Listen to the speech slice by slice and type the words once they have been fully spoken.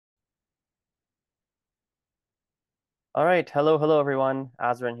All right. Hello, everyone.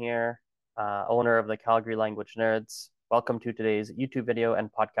 Azrin here, owner of the Calgary Language Nerds. Welcome to today's YouTube video and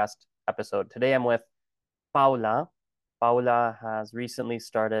podcast episode. Today I'm with Paula. Paula has recently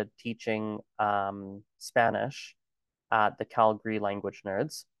started teaching Spanish at the Calgary Language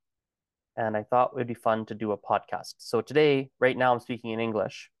Nerds, and I thought it would be fun to do a podcast. So today, right now, I'm speaking in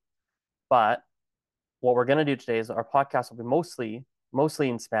English, but what we're going to do today is our podcast will be mostly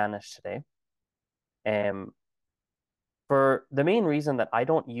in Spanish today. Um, for the main reason that I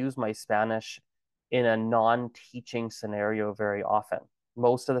don't use my Spanish in a non-teaching scenario very often.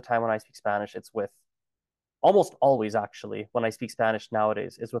 Most of the time when I speak Spanish, it's with almost always actually when I speak Spanish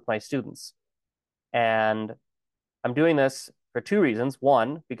nowadays is with my students. And I'm doing this for two reasons.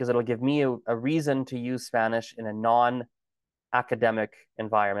 One, because it'll give me a reason to use Spanish in a non-academic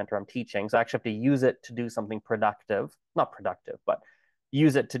environment where I'm teaching. So I actually have to use it to do something productive, not productive, but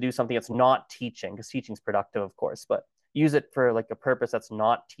use it to do something that's not teaching, because teaching is productive, of course, but use it for like a purpose that's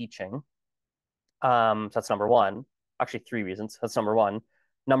not teaching. So that's number one. Actually, three reasons. That's number one.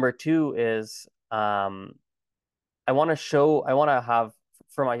 Number two is I want to have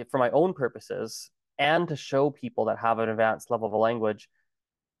for my own purposes and to show people that have an advanced level of a language.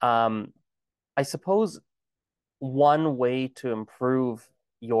 Um, I suppose one way to improve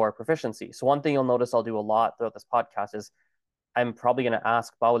your proficiency. So one thing you'll notice I'll do a lot throughout this podcast is I'm probably going to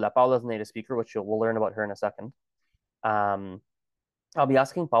ask Paula. Paula's a native speaker, which we'll learn about her in a second. Um, I'll be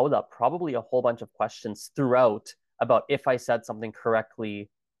asking Paula probably a whole bunch of questions throughout about if I said something correctly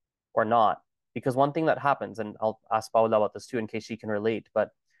or not. Because one thing that happens, and I'll ask Paula about this too in case she can relate, but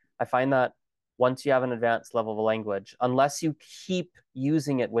I find that once you have an advanced level of a language, unless you keep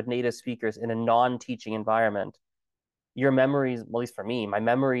using it with native speakers in a non-teaching environment, your memories, at least for me, my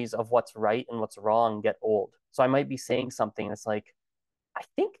memories of what's right and what's wrong get old. So I might be saying something that's like, I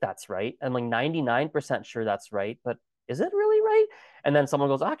think that's right. I'm like 99% sure that's right, but is it really right? And then someone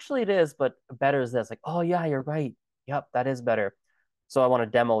goes, actually, it is, but better is this. Like, oh, yeah, you're right. Yep, that is better. So I want to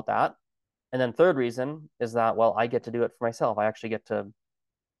demo that. And then third reason is that, well, I get to do it for myself. I actually get to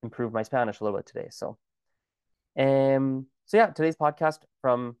improve my Spanish a little bit today. So yeah, today's podcast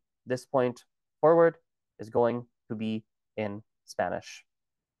from this point forward is going to be in Spanish.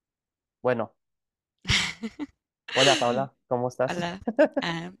 Bueno, hola Paula, ¿cómo estás? Hola,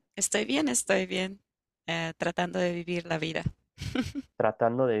 estoy bien, tratando de vivir la vida.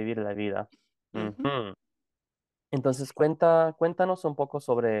 Tratando de vivir la vida. Ujú. Ujú. Entonces, cuéntanos un poco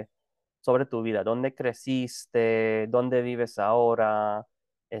sobre tu vida. ¿Dónde creciste? ¿Dónde vives ahora?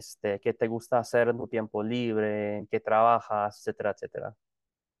 ¿Qué te gusta hacer en tu tiempo libre? ¿En qué trabajas? Etcétera, etcétera.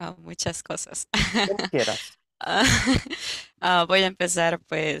 Muchas cosas. Como quieras. Ah, voy a empezar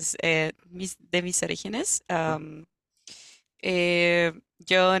pues de mis orígenes.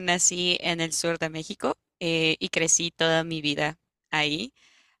 Yo nací en el sur de México y crecí toda mi vida ahí.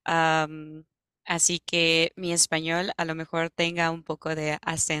 Am, Así que mi español a lo mejor tenga un poco de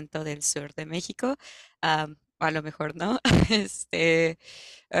acento del sur de México, o a lo mejor no. Este,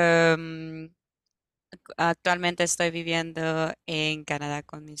 am, Actualmente estoy viviendo en Canadá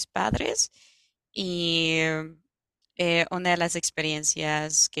con mis padres y una de las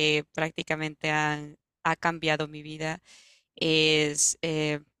experiencias que prácticamente ha cambiado mi vida es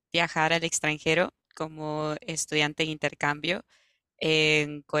viajar al extranjero como estudiante de intercambio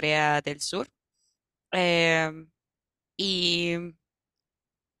en Corea del Sur. Em, y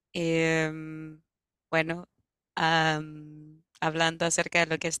em, bueno, hablando acerca de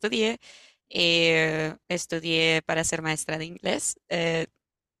lo que estudié, estudié para ser maestra de inglés,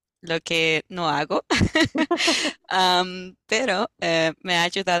 lo que no hago. Pero me ha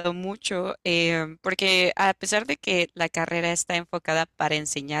ayudado mucho porque a pesar de que la carrera está enfocada para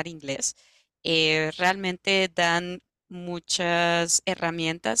enseñar inglés, realmente dan muchas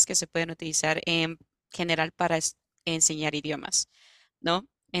herramientas que se pueden utilizar en general para enseñar idiomas, ¿no?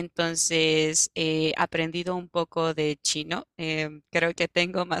 Entonces, he aprendido un poco de chino. Creo que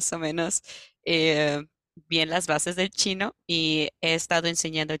tengo más o menos eh, bien las bases del chino y he estado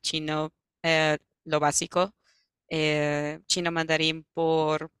enseñando chino, lo básico, chino mandarín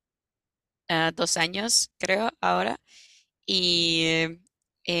por 2 años, creo, ahora. Y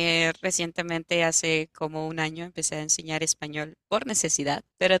recientemente, hace como un año, empecé a enseñar español por necesidad,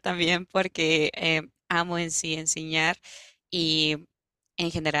 pero también porque amo en sí enseñar y en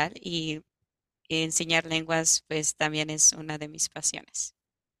general, y enseñar lenguas, pues también es una de mis pasiones.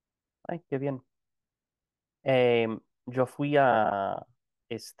 Ay, qué bien. Yo fui a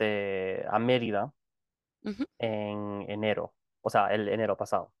Mérida Ujú. en enero, o sea, el enero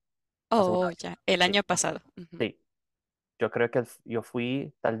pasado, hace un Oh, año. ya, el Sí, año pasado. Ujú. sí. Yo creo que yo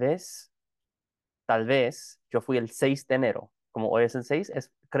fui tal vez tal vez yo fui el 6 de enero, como hoy es el 6,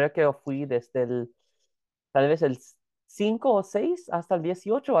 creo que yo fui desde tal vez el 5 o 6 hasta el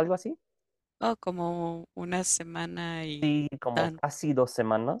 18 o algo así. Oh, como una semana y Sí, como tan. casi 2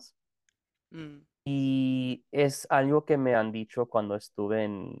 semanas. Mm, Y es algo que me han dicho cuando estuve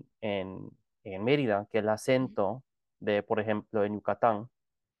en Mérida, que el acento de, por ejemplo, en Yucatán,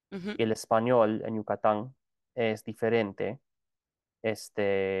 ujú, y el español en Yucatán es diferente.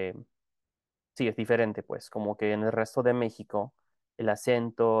 Este, sí, es diferente, pues, como que en el resto de México, el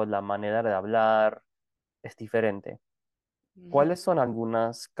acento, la manera de hablar es diferente. ujú. ¿Cuáles son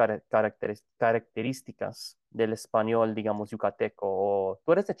algunas características del español, digamos, yucateco?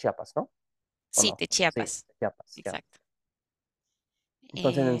 Tú eres de Chiapas, ¿no? ¿O Sí, no? de Sí, Chiapas. de Chiapas, ya. Exacto.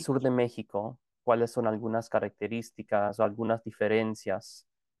 Entonces, en el Eh, sur de México, ¿cuáles son algunas características o algunas diferencias?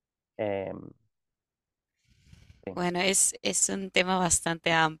 Em, sí. bueno, es un tema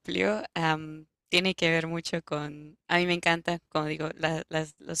bastante amplio. Tiene que ver mucho con, a mí me encanta, como digo,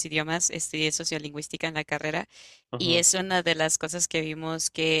 los idiomas. Estudié sociolingüística en la carrera y Ujú, es una de las cosas que vimos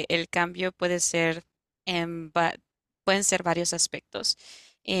que el cambio puede ser pueden ser varios aspectos.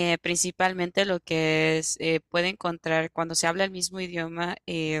 Principalmente lo que puede encontrar cuando se habla el mismo idioma.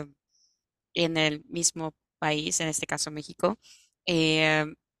 En el mismo país, en este caso México, eh,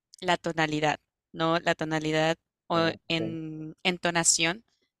 la tonalidad, ¿no? La tonalidad o sí. en entonación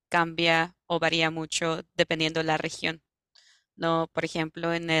cambia o varía mucho dependiendo la región, ¿no? Por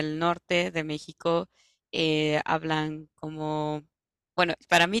ejemplo, en el norte de México hablan como, bueno,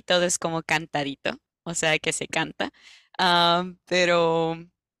 para mí todo es como cantadito, o sea que se canta, pero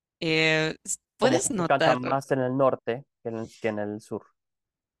Como puedes que se canta notarlo. más en el norte que en el sur.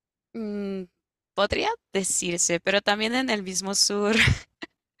 Mm, podría decirse, pero también en el mismo sur,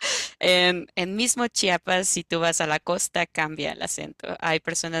 en mismo Chiapas, si tú vas a la costa, cambia el acento. Hay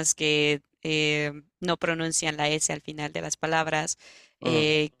personas que no pronuncian la S al final de las palabras, Mm,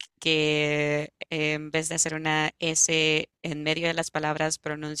 que en vez de hacer una S en medio de las palabras,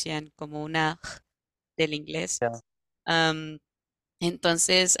 pronuncian como una J del inglés. ya.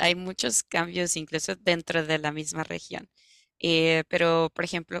 Entonces hay muchos cambios incluso dentro de la misma región. Pero, por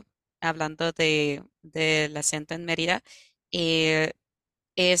ejemplo, hablando del acento en Mérida, eh,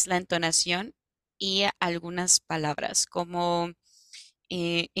 es la entonación y algunas palabras, como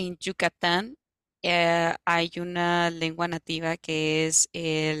en Yucatán hay una lengua nativa que es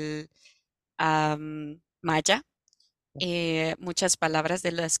el maya. Muchas palabras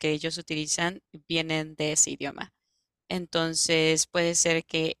de las que ellos utilizan vienen de ese idioma. Entonces puede ser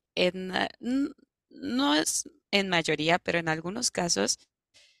que no es en mayoría, pero en algunos casos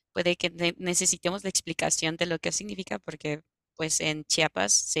puede que necesitemos la explicación de lo que significa porque pues en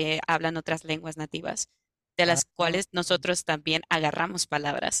Chiapas se hablan otras lenguas nativas de Ah, las cuales nosotros también agarramos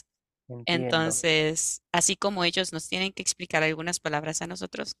palabras. entiendo. Entonces, así como ellos nos tienen que explicar algunas palabras a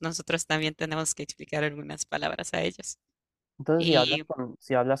nosotros, nosotros también tenemos que explicar algunas palabras a ellos. Entonces, Y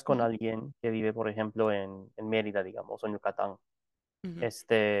si hablas con ujú, alguien que vive, por ejemplo, en Mérida, digamos, o en Yucatán, ujú.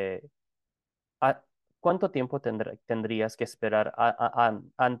 este, ¿a- ¿cuánto tiempo tendrías que esperar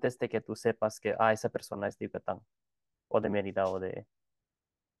antes de que tú sepas que esa persona es de Yucatán o de Mérida o de...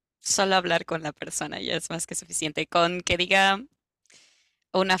 Solo hablar con la persona ya es más que suficiente. Con que diga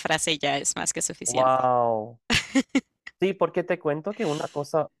una frase ya es más que suficiente. Wow. Sí, porque te cuento que una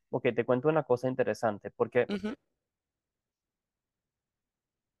cosa, ok, te cuento una cosa interesante, porque, Ujú,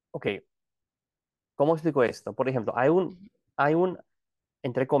 ok, ¿cómo explico esto? Por ejemplo, ujú,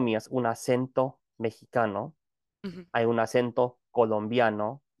 entre comillas, un acento mexicano, ujú. hay un acento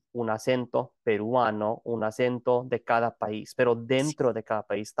colombiano, un acento peruano, un acento de cada país, pero Sí, dentro de cada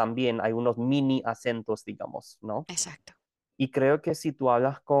país también hay unos mini acentos, digamos, ¿no? exacto. Y creo que si tú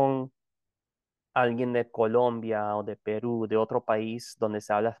hablas con alguien de Colombia o de Perú, de otro país donde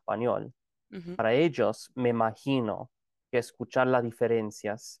se habla español, Ujú. para ellos me imagino que escuchar las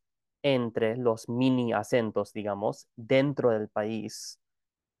diferencias entre los mini acentos, digamos, dentro del país,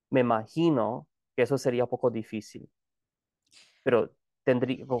 me imagino que eso sería un poco difícil, pero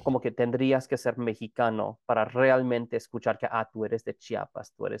como que tendrías que ser mexicano para realmente escuchar que, tú eres de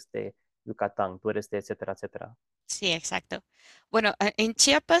Chiapas, tú eres de Yucatán, tú eres de etcétera, etcétera. Sí, exacto. Bueno, en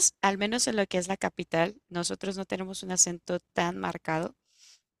Chiapas, al menos en lo que es la capital, nosotros no tenemos un acento tan marcado,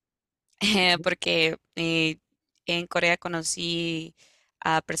 porque en Corea conocí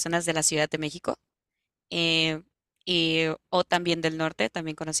a personas de la Ciudad de México eh, o también del norte,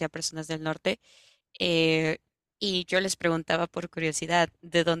 también conocí a personas del norte. eh, y yo les preguntaba por curiosidad,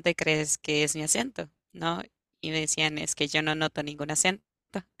 ¿de dónde crees que es mi acento? ¿No? Y me decían, es que yo no noto ningún acento.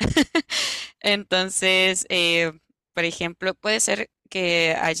 Entonces, por ejemplo, puede ser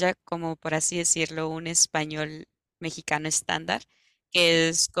que haya, como por así decirlo, un español mexicano estándar, que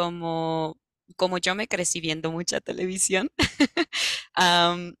es como yo me crecí viendo mucha televisión,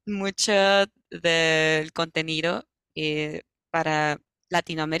 mucho del contenido para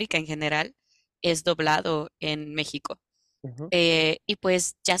Latinoamérica en general es doblado en México. Ujú, Y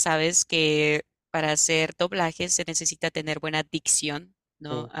pues ya sabes que para hacer doblajes se necesita tener buena dicción,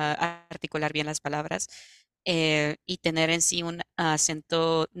 ¿no? mm, Articular bien las palabras y tener en sí un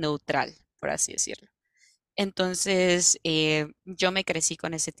acento neutral, por así decirlo. Entonces, yo me crecí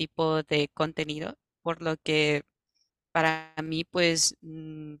con ese tipo de contenido, por lo que para mí, pues,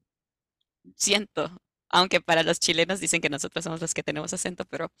 siento, aunque para los chilenos dicen que nosotros somos los que tenemos acento,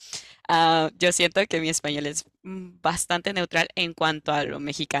 pero yo siento que mi español es bastante neutral en cuanto a lo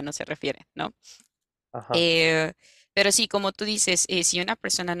mexicano se refiere, ¿no? ajá. Eh, pero sí, como tú dices, si una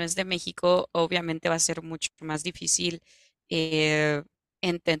persona no es de México, obviamente va a ser mucho más difícil eh,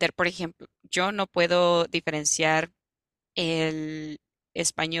 entender. Por ejemplo, yo no puedo diferenciar el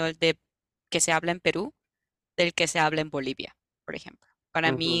español de que se habla en Perú del que se habla en Bolivia, por ejemplo. Para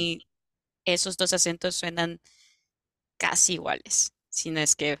Ujú, mí, esos dos acentos suenan casi iguales, si no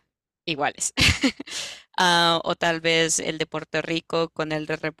es que iguales. O tal vez el de Puerto Rico con el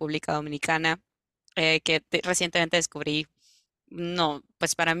de República Dominicana, que recientemente descubrí. No,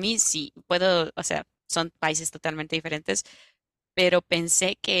 pues para mí sí, puedo, o sea, son países totalmente diferentes, pero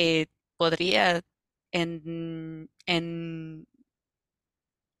pensé que podría,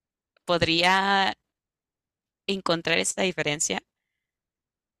 podría encontrar esta diferencia,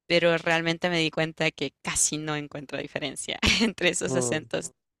 pero realmente me di cuenta que casi no encuentro diferencia entre esos mm,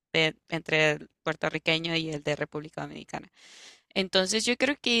 acentos entre el puertorriqueño y el de República Dominicana. Entonces yo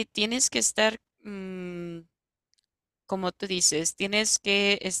creo que tienes que estar, como tú dices, tienes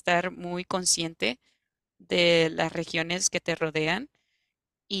que estar muy consciente de las regiones que te rodean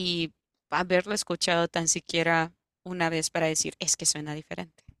y haberlo escuchado tan siquiera una vez para decir, es que suena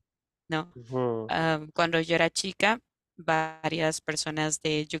diferente, ¿no? ujú, Cuando yo era chica, varias personas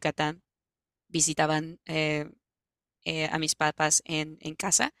de Yucatán visitaban a mis papás en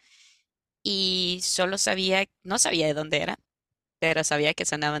casa y solo sabía, no sabía de dónde eran, pero sabía que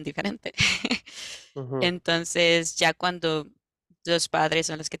sonaban diferente. ujú, Entonces, ya cuando los padres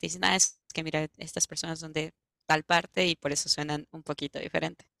son los que te dicen, es que mira, estas personas son de tal parte y por eso suenan un poquito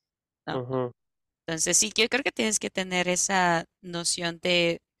diferente, ¿no? ujú, Entonces, sí, yo creo que tienes que tener esa noción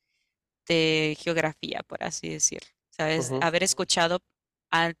de geografía, por así decirlo, ¿sabes? ujú. Haber escuchado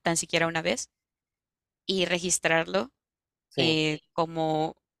tan siquiera una vez y registrarlo Sí,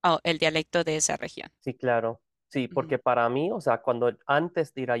 como el dialecto de esa región. sí, claro. Sí, Ujú, porque para mí, o sea, cuando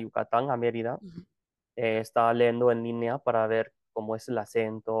antes de ir a Yucatán, a Mérida, ujú, estaba leyendo en línea para ver cómo es el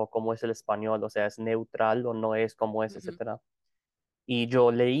acento, cómo es el español, o sea, es neutral o no es, cómo es, ujú, etcétera. Y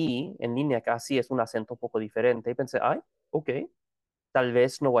yo leí en línea que así es un acento un poco diferente y pensé, ay, ok, tal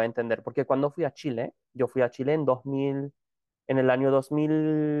vez no voy a entender, porque cuando fui a Chile, yo fui a Chile en el año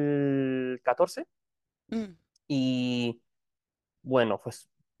 2014 mm, y bueno, pues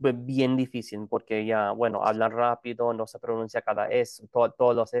fue bien difícil porque ya, bueno, hablan rápido, no se pronuncia cada S,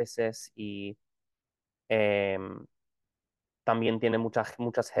 todos los S y em, también tiene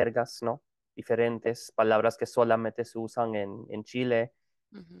muchas jergas, ¿no? Diferentes, palabras que solamente se usan en Chile.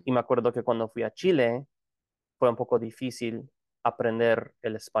 ujú, Y me acuerdo que cuando fui a Chile fue un poco difícil aprender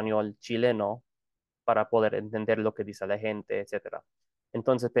el español chileno para poder entender lo que dice la gente, etcétera.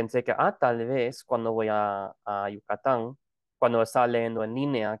 Entonces pensé que, tal vez cuando voy a Yucatán, cuando estaba leyendo en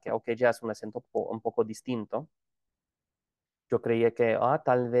línea, que ok, ya es un acento un poco distinto, yo creía que,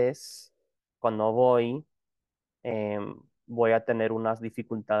 tal vez cuando voy a tener unas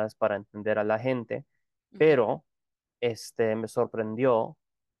dificultades para entender a la gente, ujú, pero me sorprendió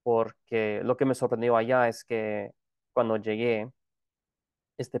porque lo que me sorprendió allá es que cuando llegué,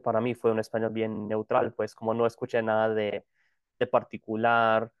 para mí fue un español bien neutral, pues como no escuché nada de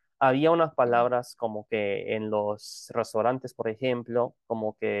particular. Había unas ujú, palabras como que en los restaurantes, por ejemplo,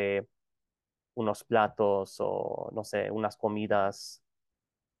 como que unos platos o no sé, unas comidas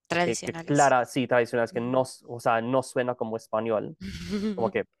que tradicionales. clara, sí, tradicionales, que Ujú. no, o sea, no suena como español,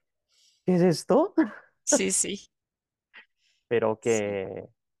 como que, ¿qué es esto? Sí, sí, Pero sí. que,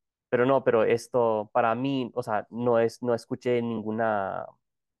 pero no, pero esto para mí, o sea, no escuché ninguna,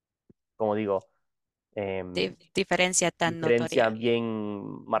 como digo, em, Diferencia tan diferencia notoria. bien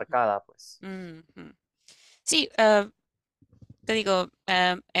Ujú, marcada, pues. ujú. Sí, te digo,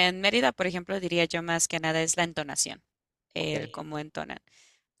 en Mérida, por ejemplo, diría yo más que nada es la entonación, Ok. el cómo entonan.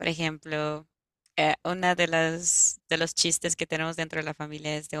 Por ejemplo, una de los chistes que tenemos dentro de la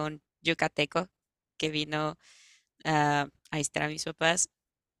familia es de un yucateco que vino ahí están mis papás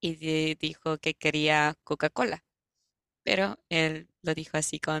y dijo que quería Coca-Cola, pero él lo dijo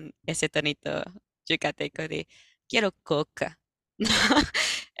así con ese tonito yucateco de quiero coca.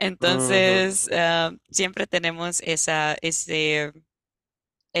 Ujú, Entonces, siempre tenemos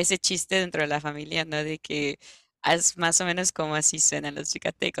ese chiste dentro de la familia, ¿no? De que es más o menos como así suenan los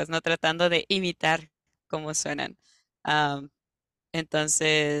yucatecos, ¿no? Tratando de imitar cómo suenan. Am,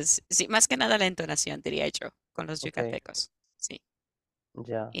 entonces, sí, más que nada la entonación, diría yo, con los ok, yucatecos. Sí.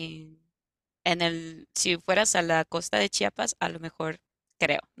 ya. Y si fueras a la costa de Chiapas, a lo mejor,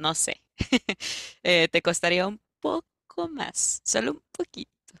 creo, no sé, te costaría un poco más, solo un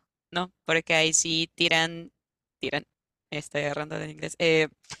poquito, ¿no? Porque ahí sí tiran, estoy agarrando de inglés,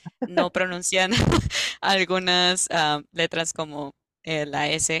 no pronuncian algunas letras como la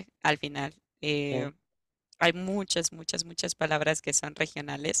S al final. Sí. Hay muchas, muchas, muchas palabras que son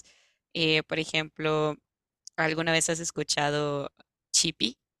regionales. Por ejemplo, ¿alguna vez has escuchado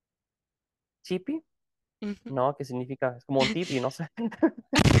chipi? ¿Chipi? Ujú. No, ¿qué significa? Es como un tipi, no sé.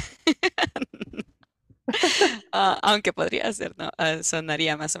 Aunque podría ser, ¿no?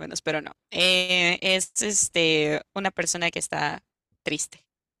 Sonaría más o menos, pero no. Es una persona que está triste,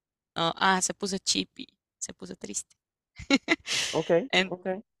 ¿no? Se puso chippy, se puso triste. Ok, En- ok.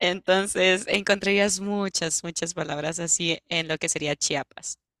 entonces, encontrarías muchas, muchas palabras así en lo que sería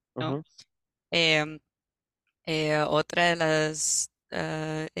Chiapas, ¿no? Ujú, Em, Otra de las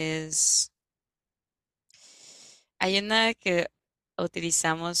hay una que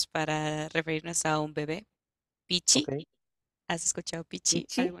utilizamos para referirnos a un bebé, pichi. ok. ¿Has escuchado pichi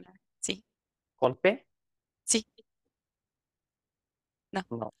 ¿Pichi? alguna vez? Sí, ¿Con P? sí, no.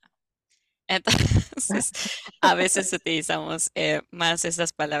 No. Entonces, a veces utilizamos más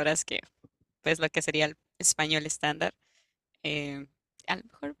esas palabras que, pues, lo que sería el español estándar. eh, a lo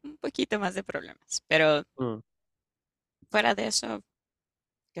mejor un poquito más de problemas, pero Mm, fuera de eso,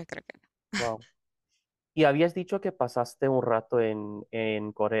 yo creo que no. wow. Y habías dicho que pasaste un rato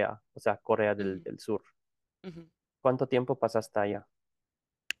en Corea, o sea, Corea Ujú, del Sur. ujú. ¿Cuánto tiempo pasaste allá?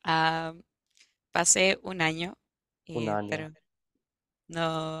 Ah, Pasé un año, Un año. pero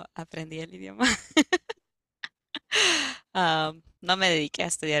no aprendí el idioma. No me dediqué a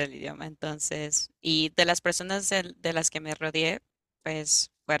estudiar el idioma, entonces, y de las personas de las que me rodeé,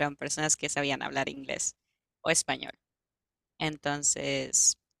 pues fueron personas que sabían hablar inglés o español.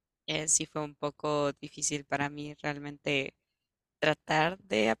 Entonces, sí fue un poco difícil para mí realmente tratar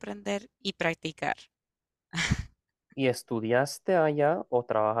de aprender y practicar. ¿Y estudiaste allá o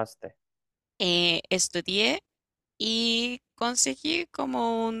trabajaste? Estudié y conseguí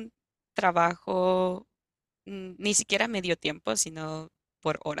como un trabajo, ni siquiera medio tiempo, sino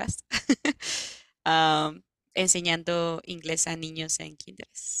por horas, am, enseñando inglés a niños en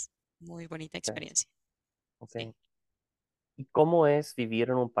kinders. Muy bonita Ok, experiencia. Sí. ok. ¿Y cómo es vivir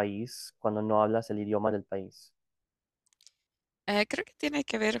en un país cuando no hablas el idioma del país? Creo que tiene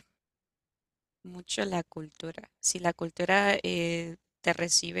que ver mucho la cultura. Si la cultura te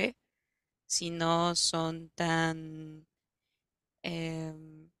recibe, si no son tan,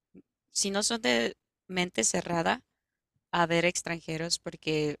 em, si no son de mente cerrada a ver extranjeros,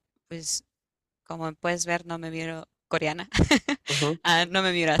 porque pues como puedes ver no me miro coreana, Ujú, no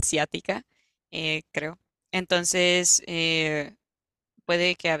me miro asiática, creo. Entonces,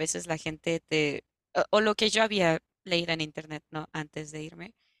 puede que a veces la gente o lo que yo había leído en internet, ¿no? Antes de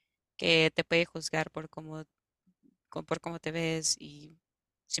irme, que te puede juzgar por cómo te ves y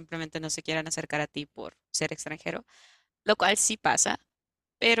simplemente no se quieran acercar a ti por ser extranjero, lo cual sí pasa,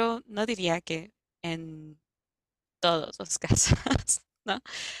 pero no diría que en todos los casos, ¿no?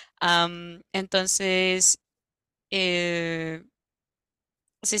 Entonces, eh,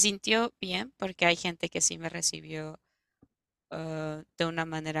 se sintió bien porque hay gente que sí me recibió de una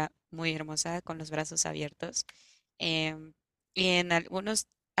manera muy hermosa, con los brazos abiertos. Em, y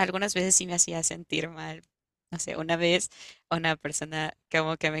algunas veces sí me hacía sentir mal. No sé, una vez una persona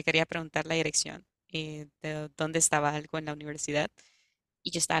como que me quería preguntar la dirección de dónde estaba algo en la universidad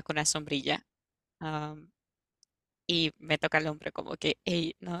y yo estaba con una sombrilla. am, y me toca el hombro como que,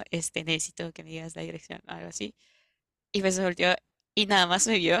 hey, no, necesito que me digas la dirección, algo así. Y pues se volteó y nada más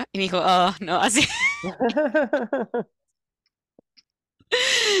me vio y me dijo, oh, no, así.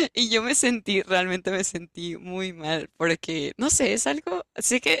 Y yo realmente me sentí muy mal, porque, no sé,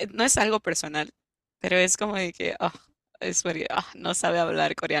 sé que no es algo personal, pero es como de que, es porque, no sabe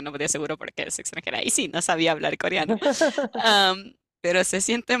hablar coreano, de seguro porque es extranjera. Y sí, no sabía hablar coreano. Pero se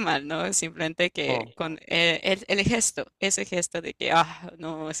siente mal, ¿no? Simplemente que Mm, con el gesto, ese gesto de que,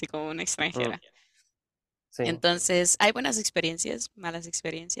 no, así como una mm, extranjera. sí. Entonces, hay buenas experiencias, malas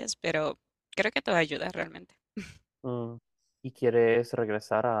experiencias, pero creo que todo ayuda realmente. Mm. y quieres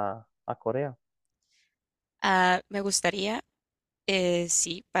regresar a Corea. Me gustaría,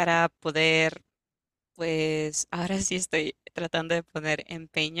 sí, para poder, pues ahora sí estoy tratando de poner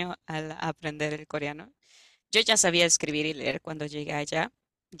empeño al aprender el coreano. Yo ya sabía escribir y leer cuando llegué allá,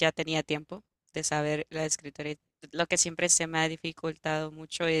 ya tenía tiempo de saber la escritura. Lo que siempre se me ha dificultado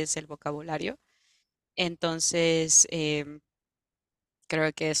mucho es el vocabulario. Entonces,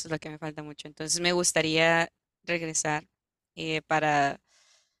 creo que eso es lo que me falta mucho. Entonces, me gustaría regresar para,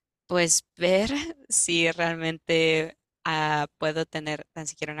 pues, ver si realmente puedo tener tan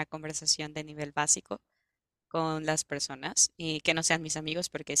siquiera una conversación de nivel básico con las personas y que no sean mis amigos,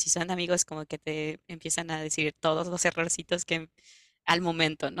 porque si son amigos como que te empiezan a decir todos los errorcitos que al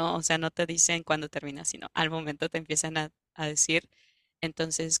momento, ¿no? O sea, no te dicen cuando terminas, sino al momento te empiezan a decir.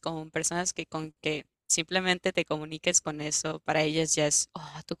 Entonces, con personas que con que simplemente te comuniques con eso, para ellas ya es,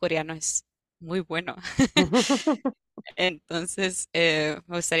 oh, tu coreano es muy bueno. Entonces, me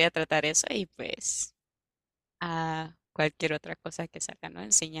gustaría tratar eso y pues a cualquier otra cosa que salga, ¿no?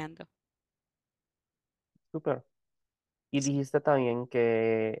 Enseñando. Súper. Y Sí. dijiste también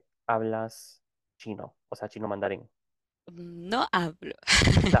que hablas chino, o sea, chino mandarín. No hablo.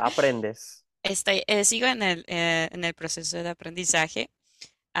 O sea, aprendes. Sigo en el proceso de aprendizaje.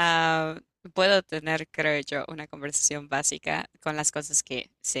 Ah, puedo tener, creo yo, una conversación básica con las cosas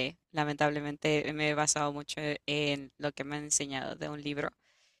que sé. Lamentablemente me he basado mucho en lo que me han enseñado de un libro.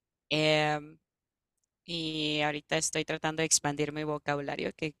 Em, y ahorita estoy tratando de expandir mi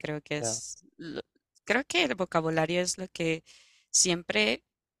vocabulario, que creo que Ya. creo que el vocabulario es lo que siempre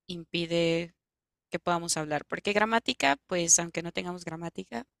impide que podamos hablar. Porque gramática, pues aunque no tengamos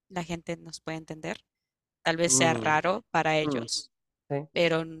gramática, la gente nos puede entender. Tal vez sea Mm, raro para mm, ellos, sí,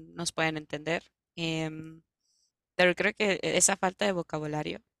 pero nos pueden entender. Em, pero creo que esa falta de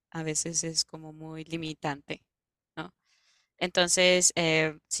vocabulario a veces es como muy limitante, ¿no? Entonces,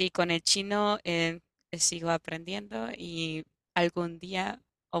 sí, con el chino sigo aprendiendo y algún día,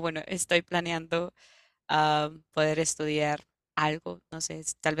 o bueno, estoy planeando poder estudiar algo, no sé,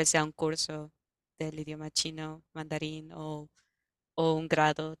 tal vez sea un curso del idioma chino, mandarín o un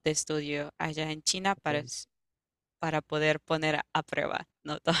grado de estudio allá en China ok, para poder poner a prueba,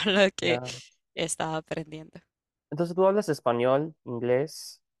 ¿no? Todo lo que ya. estaba aprendiendo. Entonces, ¿tú hablas español,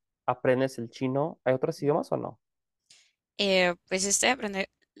 inglés, aprendes el chino? ¿Hay otros idiomas o no? Pues estoy aprendiendo,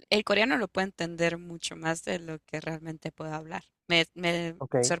 el coreano lo puedo entender mucho más de lo que realmente puedo hablar. Me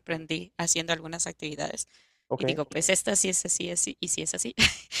Ok, sorprendí haciendo algunas actividades y ok. digo, pues esta sí es así, así, y sí es así,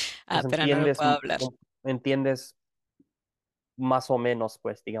 Entonces, pero no lo puedo hablar. entiendes más o menos,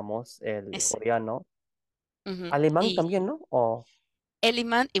 pues, digamos, el Exacto. coreano. Ujú. Alemán Y también, ¿no? O, el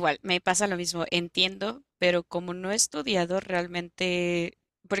imán, igual, me pasa lo mismo, entiendo, pero como no he estudiado realmente,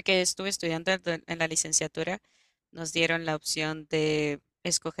 porque estuve estudiando en la licenciatura, nos dieron la opción de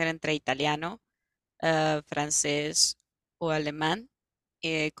escoger entre italiano, francés o alemán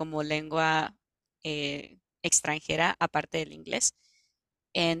como lengua extranjera, aparte del inglés.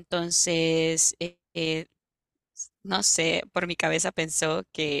 Entonces, no sé, por mi cabeza pensó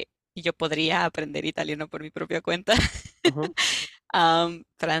que yo podría aprender italiano por mi propia cuenta. ujú,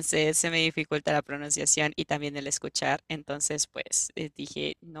 Francés se me dificulta la pronunciación y también el escuchar, entonces pues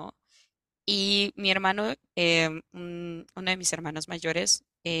dije no. Y mi hermano, uno de mis hermanos mayores,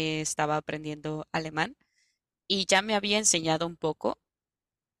 estaba aprendiendo alemán y ya me había enseñado un poco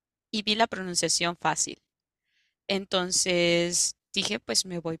y vi la pronunciación fácil. Entonces dije, pues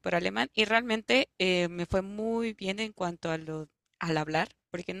me voy por alemán y realmente me fue muy bien en cuanto al hablar,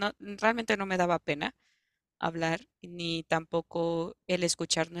 porque no, realmente no me daba pena hablar, ni tampoco el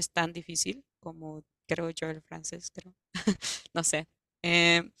escuchar no es tan difícil como creo yo el francés, creo. No sé.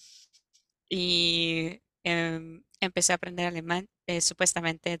 Em, y empecé a aprender alemán.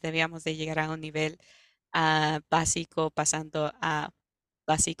 Supuestamente debíamos de llegar a un nivel básico, pasando a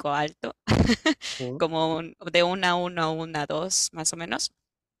básico alto, sí, como de una 1 a una 2 más o menos.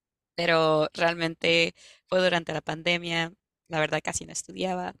 Pero realmente fue durante la pandemia, la verdad casi no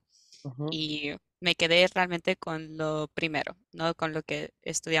estudiaba ujú. y me quedé realmente con lo primero, no con lo que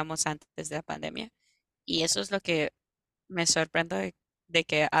estudiamos antes de la pandemia. Y eso es lo que me sorprende de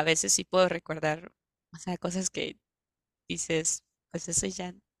que a veces sí puedo recordar, o sea, cosas que dices, pues eso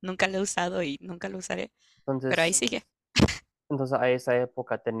ya nunca lo he usado y nunca lo usaré, pero ahí Entonces, sigue. entonces a esa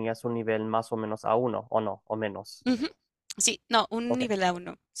época tenías un nivel más o menos A1, ¿o no? O menos. Ujú. Sí, no, un Ok, nivel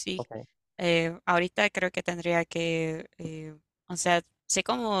A1, sí. ok, Ahorita creo que tendría que, o sea, sé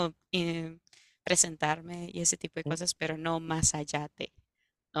cómo presentarme y ese tipo de sí, cosas, pero no más allá de,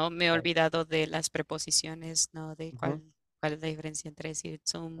 ¿no? Me he ok, olvidado de las preposiciones, ¿no? De ujú, cuál es la diferencia entre si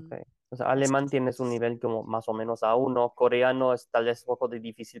ok. son O sea, alemán tienes un nivel como más o menos A1, coreano es tal vez un poco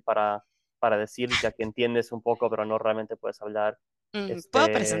difícil para decir, ya que entiendes un poco, pero no realmente puedes hablar. Puedo Este,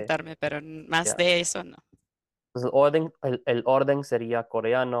 presentarme, pero más ya. de eso no. Entonces, el orden sería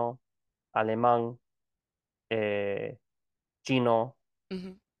coreano, alemán, eh, chino,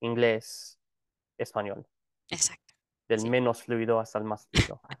 Ujú, inglés, español, exacto, del sí. menos fluido hasta el más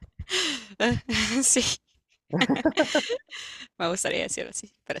fluido. Sí, me gustaría decirlo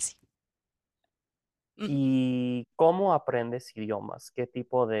así, pero sí. Ujú. ¿Y cómo aprendes idiomas? ¿Qué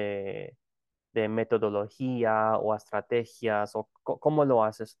tipo de metodología o estrategias o cómo lo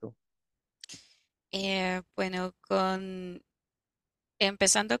haces tú? Bueno,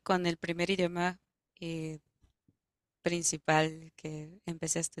 empezando con el primer idioma eh, principal que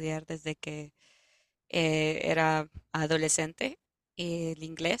empecé a estudiar desde que era adolescente, el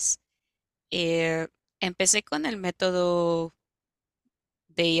inglés. Eh, Empecé con el método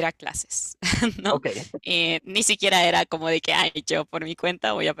de ir a clases, ¿no? Ok, Ni siquiera era como de que, ay, yo por mi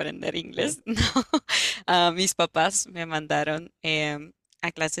cuenta voy a aprender sí. inglés, no. Mis papás me mandaron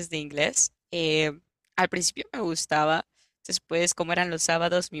a clases de inglés. Al principio me gustaba, después como eran los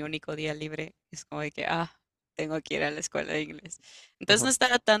sábados, mi único día libre, es como de que, tengo que ir a la escuela de inglés. Entonces no Ujú,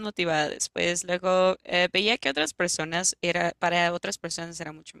 estaba tan motivada después. Luego veía que para otras personas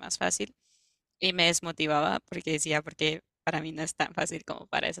era mucho más fácil y me desmotivaba porque decía, porque para mí no es tan fácil como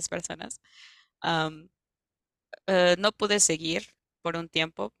para esas personas. Am, no pude seguir por un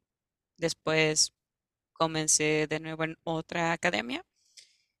tiempo. Después comencé de nuevo en otra academia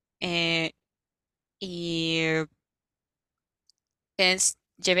eh, y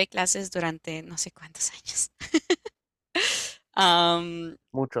llevé clases durante no sé cuántos años. Am,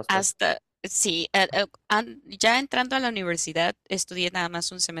 muchos, pues. sí, ya entrando a la universidad, estudié nada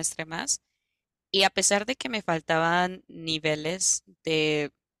más un semestre más. Y a pesar de que me faltaban niveles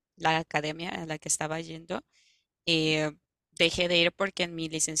de la academia a la que estaba yendo, eh, dejé de ir porque en mi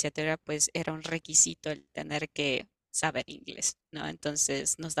licenciatura pues era un requisito el tener que saber inglés, ¿no?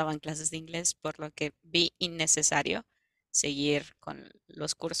 Entonces nos daban clases de inglés, por lo que vi innecesario seguir con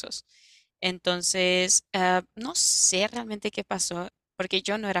los cursos. Entonces, no sé realmente qué pasó, porque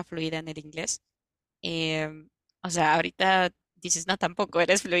yo no era fluida en el inglés. Em, o sea, ahorita dices, no, tampoco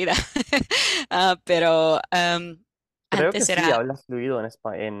eres fluida. Pero Creo que antes sí, era, hablas fluido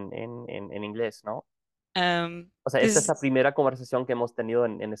en inglés, ¿no? O sea, esta es la pues primera conversación que hemos tenido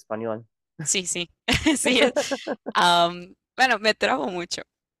en español. sí, sí, sí. Bueno, me trabo mucho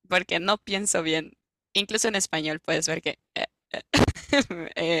porque no pienso bien. Incluso en español puedes ver que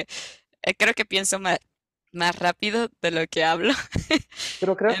eh, creo que pienso más rápido de lo que hablo.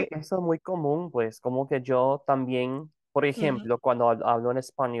 Pero creo que En- eso es muy común, pues, como que yo también, por Ujú, ejemplo, cuando hablo en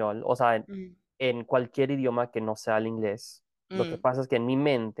español, o sea, mm, en cualquier idioma que no sea el inglés, lo que mm, pasa es que en mi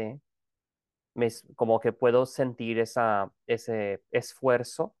mente como que puedo sentir ese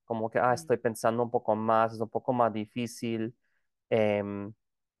esfuerzo, como que, mm, estoy pensando un poco más, es un poco más difícil. em,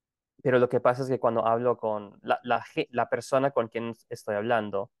 pero lo que pasa es que cuando hablo con la persona con quien estoy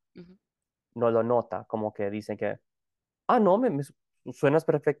hablando, ujú. no lo nota, como que dicen que, no, suenas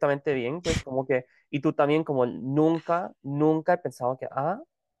perfectamente bien, pues como que, y tú también como nunca he pensado que,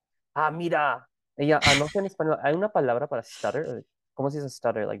 mira, ella, no sé en español, hay una palabra para stutter, ¿cómo se dice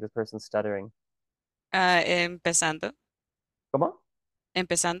stutter? Like this person stuttering. Empezando, ¿Cómo?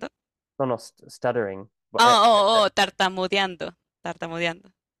 empezando. No, no, stuttering. Tartamudeando, tartamudeando,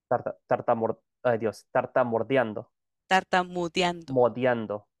 Ay Dios, tartamordeando, tartamudeando.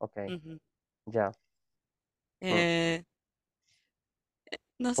 modeando, ok, Ujú. ya. Mm. Eh,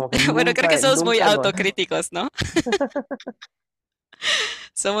 no sé. Como que Bueno, creo que somos muy nunca lo... autocríticos, ¿no?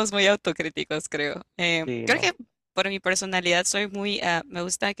 Somos muy autocríticos, creo. Sí, Creo no. que por mi personalidad soy me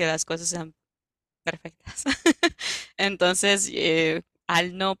gusta que las cosas sean perfectas. Entonces,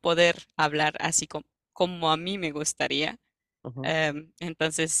 al no poder hablar así como a mí me gustaría, Ujú.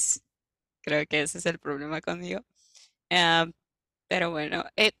 entonces creo que ese es el problema conmigo. Em, pero bueno,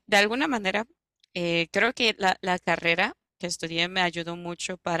 de alguna manera, creo que la carrera que estudié me ayudó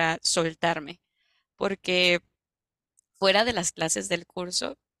mucho para soltarme, porque fuera de las clases del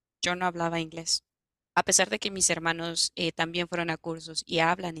curso, yo no hablaba inglés. A pesar de que mis hermanos también fueron a cursos y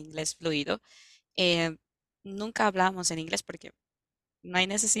hablan inglés fluido, eh, nunca hablábamos en inglés porque no hay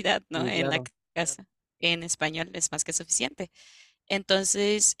necesidad, ¿no? Sí, En la claro. casa. En español es más que suficiente.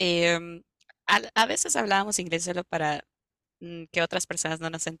 Entonces, a veces hablábamos inglés solo para que otras personas no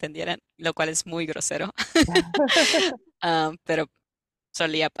nos entendieran, lo cual es muy grosero, pero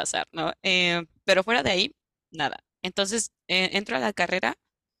solía pasar, ¿no? Pero fuera de ahí, nada. Entonces, entro a la carrera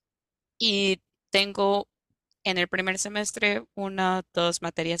y tengo en el primer semestre, una, dos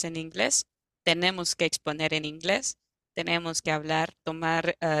materias en inglés. Tenemos que exponer en inglés, tenemos que hablar,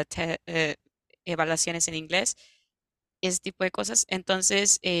 tomar evaluaciones en inglés, ese tipo de cosas.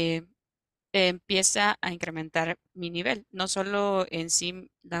 Entonces, empieza a incrementar mi nivel, no solo en sí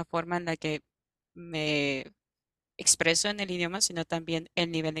la forma en la que me expreso en el idioma, sino también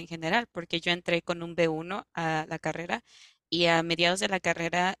el nivel en general, porque yo entré con un B1 a la carrera y a mediados de la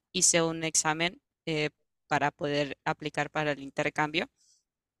carrera hice un examen para poder aplicar para el intercambio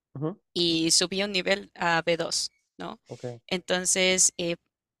Ujú, y subí un nivel a B2, ¿no? ok. Entonces,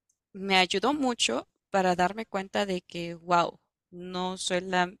 me ayudó mucho para darme cuenta de que, wow, no soy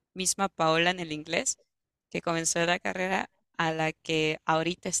la misma Paola en el inglés que comenzó la carrera a la que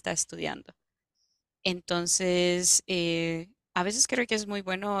ahorita está estudiando. Entonces, a veces creo que es muy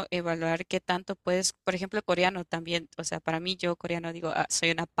bueno evaluar qué tanto puedes, por ejemplo, coreano también, o sea, para mí yo coreano digo, "Ah,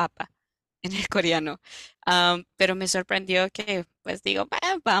 soy una papa en el coreano". Pero me sorprendió que, pues digo,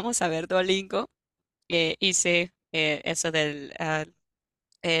 "Ah, vamos a ver Duolingo". Hice eso del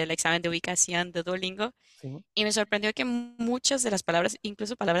el examen de ubicación de Duolingo Sí. y me sorprendió que muchas de las palabras,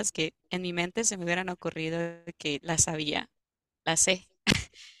 incluso palabras que en mi mente se me hubieran ocurrido que las sabía, las sé.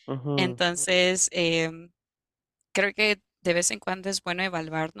 Ujú, Entonces, creo que de vez en cuando es bueno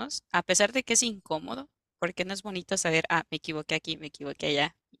evaluarnos, a pesar de que es incómodo, porque no es bonito saber, ah, me equivoqué aquí, me equivoqué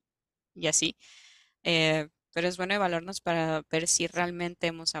allá y así, pero es bueno evaluarnos para ver si realmente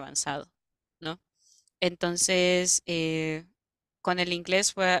hemos avanzado, ¿no? Entonces, con el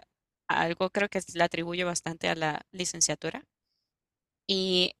inglés fue algo, creo que le atribuyo bastante a la licenciatura.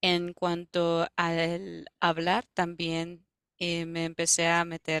 Y en cuanto al hablar, también me empecé a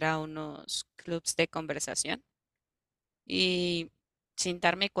meter a unos clubs de conversación y sin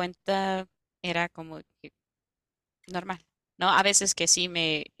darme cuenta era como que normal, ¿no? A veces que sí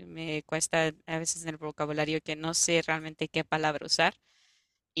me cuesta, a veces en el vocabulario que no sé realmente qué palabra usar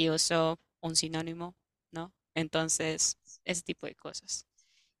y uso un sinónimo, ¿no? Entonces, ese tipo de cosas.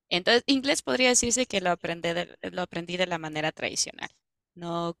 Entonces, inglés podría decirse que lo aprendí de la manera tradicional,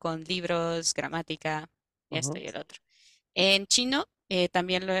 no con libros, gramática, esto ujú, y el otro. En chino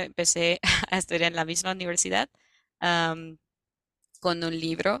también lo empecé a estudiar en la misma universidad, am, con un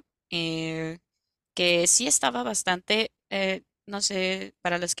libro que sí estaba bastante, no sé,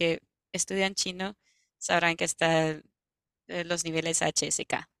 para los que estudian chino, sabrán que están los niveles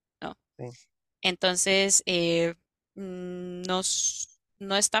HSK, ¿no? sí. Entonces, no,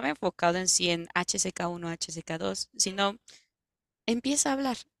 no estaba enfocado en sí en HCK1, HCK2, sino empieza a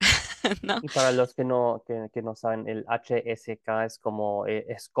hablar, ¿no? Y para los que no saben, el HSK es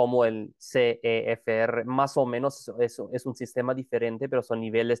como el CEFR, más o menos es un sistema diferente, pero son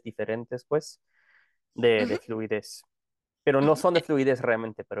niveles diferentes, pues, Ujú, de fluidez. Pero no ujú. son de fluidez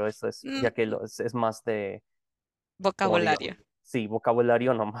realmente, pero eso es, ya que Mm, es más de, como digo, vocabulario. sí,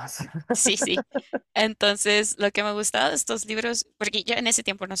 vocabulario nomás. Sí, sí. Entonces, lo que me gustaba de estos libros, porque yo en ese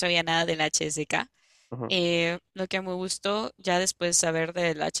tiempo no sabía nada del HSK, Ujú, lo que me gustó ya después saber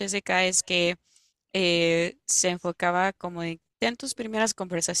del HSK es que se enfocaba como en tus primeras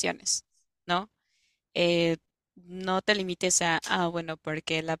conversaciones, ¿no? eh, no te limites a, ah, bueno,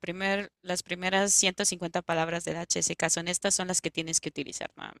 porque las primeras 150 palabras del HSK son estas, son las que tienes que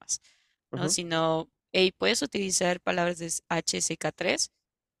utilizar nada más, ¿no? ujú, Sino, hey, puedes utilizar palabras de HSK3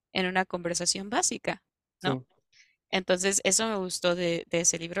 en una conversación básica, ¿no? sí. Entonces, eso me gustó de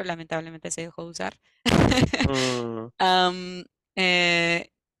ese libro, lamentablemente se dejó de usar. Mm, Am, eh,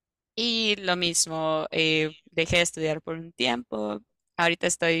 y lo mismo, dejé de estudiar por un tiempo. Ahorita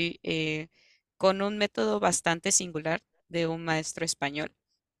estoy con un método bastante singular de un maestro español.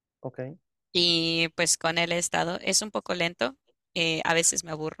 ok, Y pues con él he estado. Es un poco lento, a veces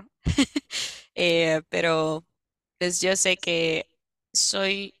me aburro, pero pues yo sé que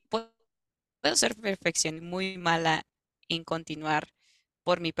puedo ser perfección muy mala en continuar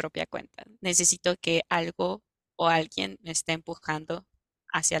por mi propia cuenta. Necesito que algo o alguien me esté empujando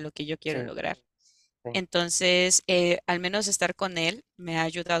hacia lo que yo quiero sí, lograr. sí. Entonces, al menos estar con él me ha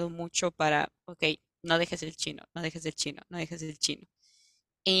ayudado mucho para, ok, no dejes el chino, no dejes el chino, no dejes el chino.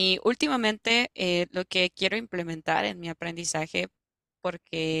 Y últimamente lo que quiero implementar en mi aprendizaje,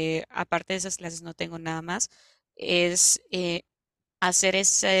 porque aparte de esas clases no tengo nada más, es hacer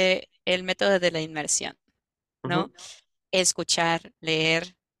el método de la inmersión, Ujú, ¿no? Escuchar,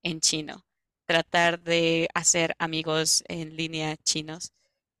 leer en chino, tratar de hacer amigos en línea chinos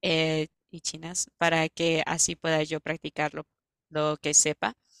y chinas para que así pueda yo practicar lo que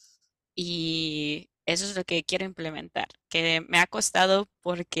sepa. Y eso es lo que quiero implementar, que me ha costado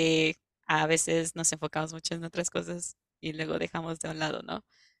porque a veces nos enfocamos mucho en otras cosas y luego dejamos de un lado, ¿no?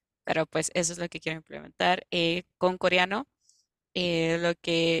 pero pues eso es lo que quiero implementar. Con coreano, lo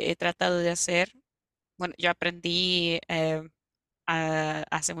que he tratado de hacer, bueno, yo aprendí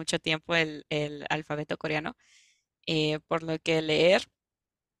hace mucho tiempo el alfabeto coreano, por lo que leer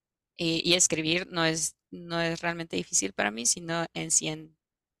y escribir no es realmente difícil para mí, sino en sí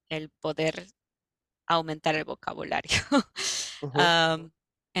el poder aumentar el vocabulario. Ujú, Am,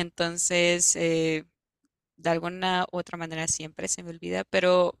 entonces, de alguna u otra manera siempre se me olvida,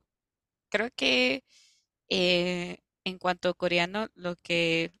 pero creo que en cuanto a coreano, lo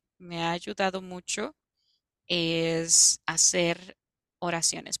que me ha ayudado mucho es hacer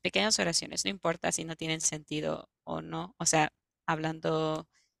oraciones, pequeñas oraciones, no importa si no tienen sentido o no, o sea, hablando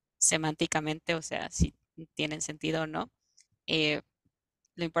semánticamente, o sea, si tienen sentido o no, eh,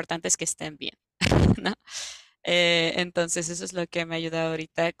 lo importante es que estén bien, ¿no? Entonces, eso es lo que me ha ayudado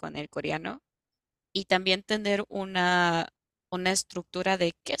ahorita con el coreano y también tener una estructura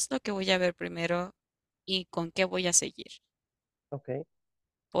de qué es lo que voy a ver primero y con qué voy a seguir. ok.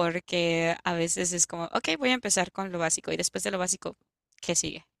 Porque a veces es como, ok, voy a empezar con lo básico y después de lo básico, ¿qué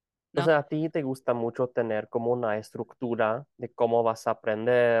sigue? O ¿No? sea, a ti te gusta mucho tener como una estructura de cómo vas a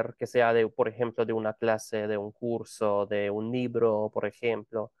aprender, que sea de, por ejemplo, de una clase, de un curso, de un libro, por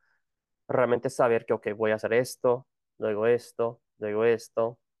ejemplo. Realmente saber que, ok, voy a hacer esto, luego esto,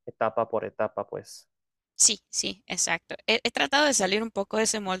 etapa por etapa, pues. Sí, sí, exacto. He tratado de salir un poco de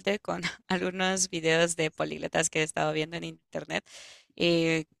ese molde con algunos videos de políglotas que he estado viendo en internet,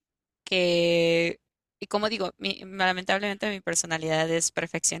 eh, que, y como digo, lamentablemente mi personalidad es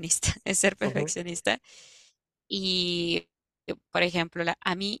perfeccionista, es ser Ujú. perfeccionista. Y, por ejemplo,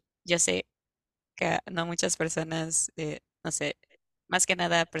 a mí, yo sé que no muchas personas, no sé, más que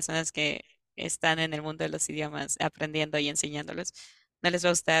nada personas que están en el mundo de los idiomas aprendiendo y enseñándolos, no les va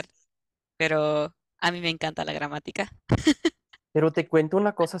a gustar, pero a mí me encanta la gramática. Pero te cuento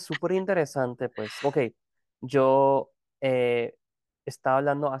una cosa súper interesante, pues. Ok, yo estaba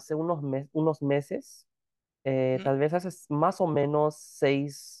hablando hace unos meses, Ujú, tal vez hace más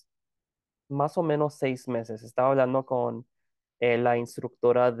o menos 6 meses, estaba hablando con la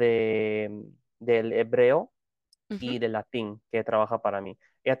instructora del hebreo ujú, y del latín que trabaja para mí.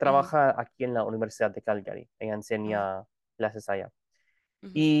 Ella ujú, trabaja aquí en la Universidad de Calgary, ella ah, enseña clases allá.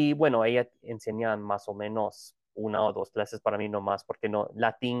 ujú, Y bueno, ella enseña más o menos una o dos clases para mí nomás, porque no,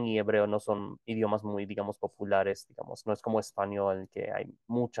 latín y hebreo no son idiomas muy, digamos, populares, digamos, no es como español, que hay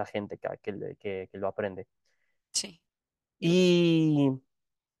mucha gente que lo aprende. sí. Y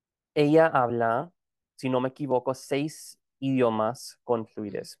ella habla, si no me equivoco, 6 idiomas con Ujú,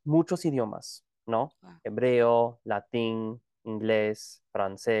 fluidez, muchos idiomas, ¿no? ah, Hebreo, latín, inglés,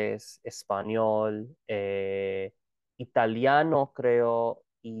 francés, español, italiano, creo,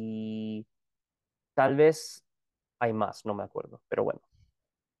 y tal vez hay más, no me acuerdo, pero bueno.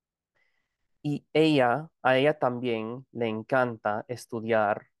 Y a ella también le encanta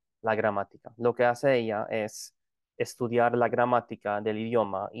estudiar la gramática. Lo que hace ella es estudiar la gramática del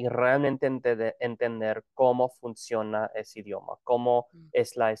idioma y realmente entender cómo funciona ese idioma, cómo mm,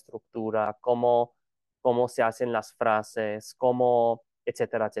 es la estructura, cómo se hacen las frases, cómo,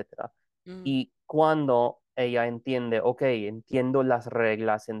 etcétera, etcétera. mm, Y cuando ella entiende, ok, entiendo las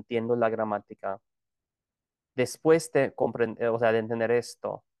reglas, entiendo la gramática, después de comprender, o sea, de entender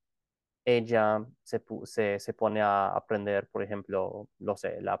esto, ella se pone a aprender, por ejemplo, no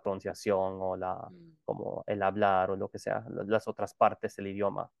sé, la pronunciación o mm, como el hablar o lo que sea, las otras partes del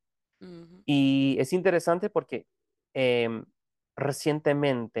idioma. ujú, Y es interesante porque em,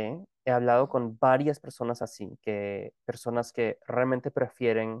 recientemente he hablado ujú, con varias personas así, personas que realmente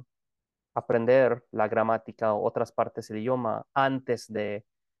prefieren aprender la gramática o otras partes del idioma antes de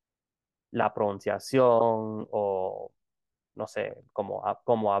la pronunciación o no sé,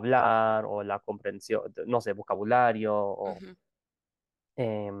 cómo hablar o la comprensión, no sé, vocabulario ujú,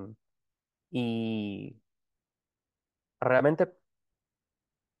 em, y realmente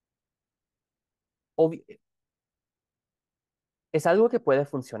obvi- es algo que puede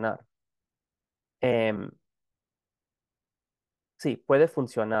funcionar. Em, sí, puede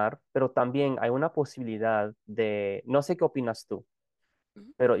funcionar, pero también hay una posibilidad de, no sé qué opinas tú,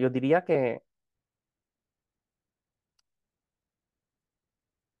 ujú, pero yo diría que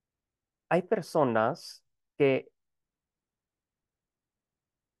hay personas que,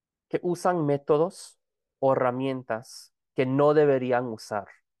 que usan métodos o herramientas que no deberían usar.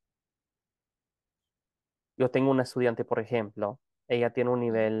 Yo tengo una estudiante, por ejemplo, ella tiene un ujú,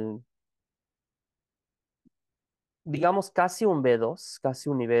 nivel, digamos, casi un B2, casi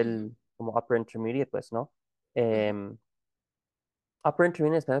un ujú, nivel como upper intermediate, pues, ¿no? ujú. Em, upper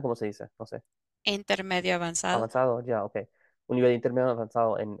intermediate, ¿cómo se dice? No sé. Intermedio avanzado. Avanzado, ya, ok. un nivel intermedio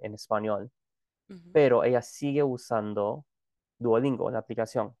avanzado en español, ujú, pero ella sigue usando Duolingo, la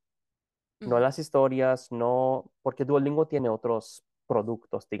aplicación. No ujú, las historias, no, porque Duolingo tiene otros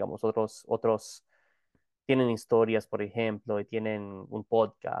productos, digamos, tienen historias, por ejemplo, y tienen un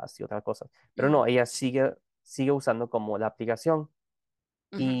podcast y otras cosas. Pero ujú, no, ella sigue usando como la aplicación.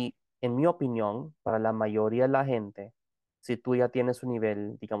 ujú, Y en mi opinión, para la mayoría de la gente, si tú ya tienes un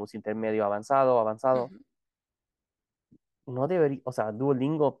nivel, digamos, intermedio avanzado, ujú, no debería, o sea,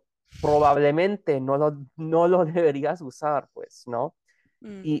 Duolingo probablemente no lo deberías usar, pues, ¿no?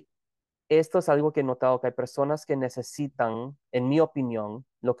 mm, Y esto es algo que he notado, que hay personas que necesitan, en mi opinión,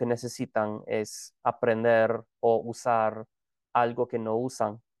 lo que necesitan es aprender o usar algo que no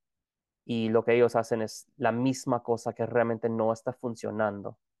usan. Y lo que ellos hacen es la misma cosa que realmente no está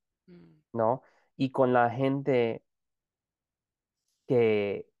funcionando, mm, ¿no? Y con la gente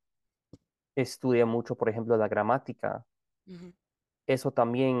que estudia mucho, por ejemplo, la gramática, ujú, eso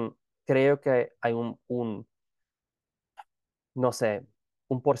también creo que hay no sé,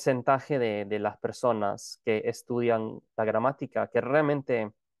 un porcentaje de las personas que estudian la gramática que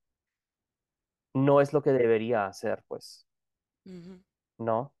realmente no es lo que debería hacer, pues, ujú.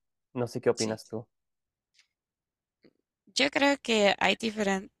 ¿no? No sé qué Sí, opinas tú. yo creo que hay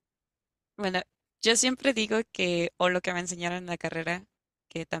diferentes, bueno, yo siempre digo que, o lo que me enseñaron en la carrera,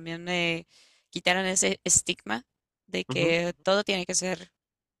 que también me quitaron ese estigma de Ujú, que todo tiene que ser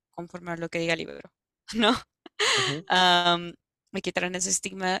conforme a lo que diga el libro, ¿no? ujú, Me quitaron ese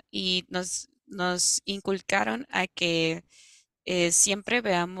estigma y nos inculcaron a que siempre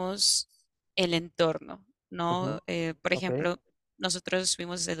veamos el entorno, ¿no? ujú. Por Ok. ejemplo, nosotros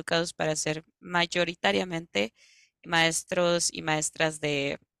fuimos educados para ser mayoritariamente maestros y maestras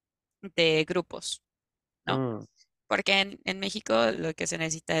de grupos, ¿no? Mm, Porque en México lo que se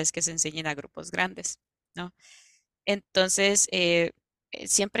necesita es que se enseñen a grupos grandes, ¿no? Entonces,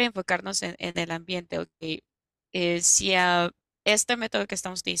 siempre enfocarnos en el ambiente, ok. Si este método que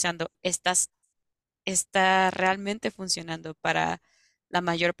estamos utilizando está realmente funcionando para la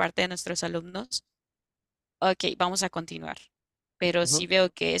mayor parte de nuestros alumnos, ok, vamos a continuar. Pero si ujú, veo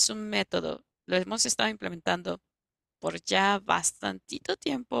que es un método, lo hemos estado implementando por ya bastantito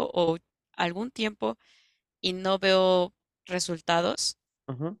tiempo o algún tiempo y no veo resultados,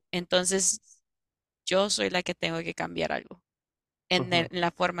 ujú, entonces yo soy la que tengo que cambiar algo ujú. en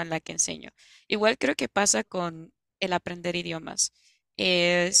la forma en la que enseño. Igual creo que pasa con el aprender idiomas.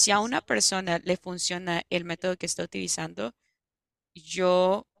 Si a una persona le funciona el método que está utilizando,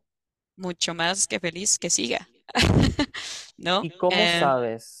 yo mucho más que feliz que siga, ¿no? ¿Y cómo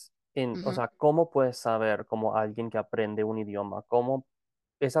sabes, o Ujú. sea, cómo puedes saber como alguien que aprende un idioma, cómo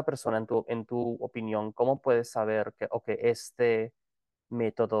esa persona en tu opinión, cómo puedes saber que, ok, este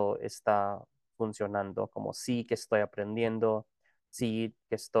método está funcionando, como sí que estoy aprendiendo, sí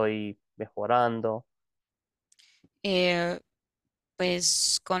que estoy mejorando? Eh,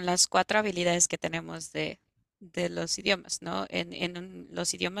 pues con las cuatro habilidades que tenemos de los idiomas, ¿no?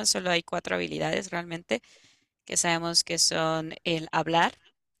 Los idiomas solo hay cuatro habilidades realmente que sabemos que son el hablar,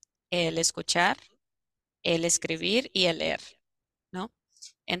 el escuchar, el escribir y el leer, ¿no?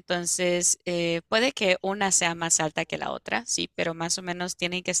 Entonces, puede que una sea más alta que la otra, sí, pero más o menos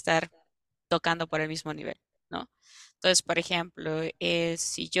tienen que estar tocando por el mismo nivel, ¿no? Entonces, por ejemplo,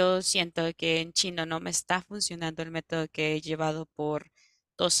 si yo siento que en chino no me está funcionando el método que he llevado por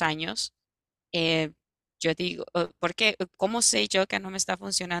 2 años, eh, yo digo, ¿por qué? ¿Cómo sé yo que no me está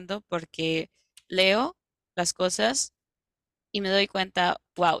funcionando? Porque leo las cosas y me doy cuenta,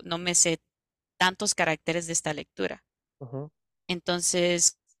 wow, no me sé tantos caracteres de esta lectura. Ujú,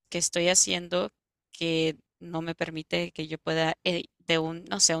 Entonces, ¿qué estoy haciendo que no me permite que yo pueda, de un,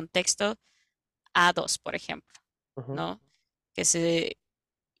 no sé, un texto A2, por ejemplo, ujú, ¿no? Que se,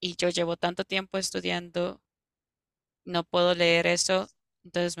 y yo llevo tanto tiempo estudiando, no puedo leer eso,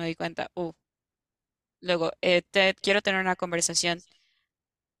 entonces me doy cuenta, luego, quiero tener una conversación,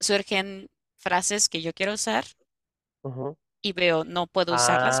 surgen frases que yo quiero usar ujú. y veo, no puedo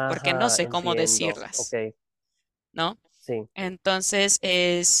usarlas porque no Ajá, sé cómo entiendo. Ok, decirlas, ¿no? sí. Entonces,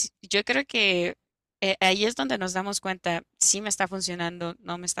 yo creo que ahí es donde nos damos cuenta si me está funcionando,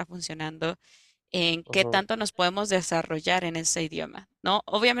 no me está funcionando, en qué Ujú, tanto nos podemos desarrollar en ese idioma, ¿no?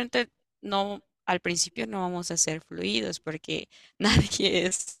 Obviamente, no, al principio no vamos a ser fluidos porque nadie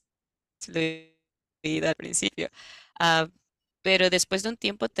es fluido al principio. Ah, pero después de un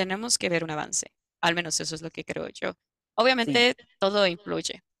tiempo tenemos que ver un avance. Al menos eso es lo que creo yo. sí, Obviamente, todo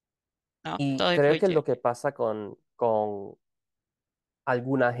influye, ¿no? y Todo creo que influye. lo que pasa con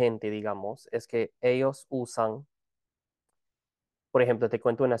alguna gente, digamos, es que ellos usan Por ejemplo, te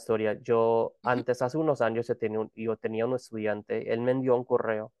cuento una historia. Yo Ujú, antes, hace unos años, yo tenía un estudiante, él me envió un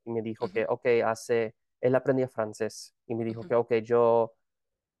correo y me dijo ujú, que, ok, él aprendía francés y me dijo ujú, que, ok, yo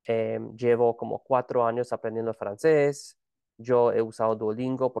llevo como 4 años aprendiendo francés, yo he usado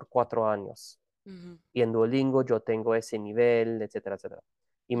Duolingo por 4 años ujú, y en Duolingo yo tengo ese nivel, etcétera, etcétera.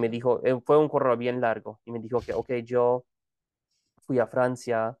 Y me ujú, dijo, fue un correo bien largo y me dijo que, ok, yo fui a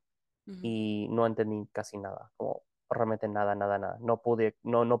Francia ujú, y no entendí casi nada, como realmente nada, nada, nada. No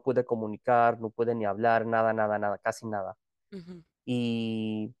pude comunicar, no pude ni hablar, nada, nada, nada, casi nada. ujú.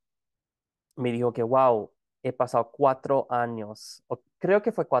 Y me dijo que, wow, he pasado 4 años, o creo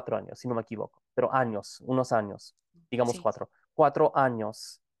que fue 4 años, si no me equivoco, pero años, unos años, digamos Sí. 4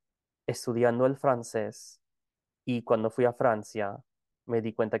 años estudiando el francés y cuando fui a Francia me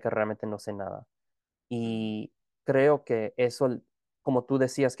di cuenta que realmente no sé nada. Ujú. Y creo que eso, como tú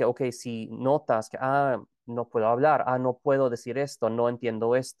decías, que, ok, si notas que, no puedo hablar, no puedo decir esto, no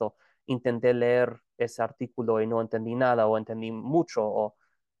entiendo esto, intenté leer ese artículo y no entendí nada o entendí mucho, o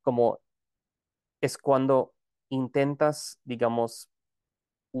como es cuando intentas, digamos,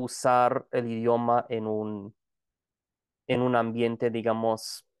 usar el idioma en un ambiente,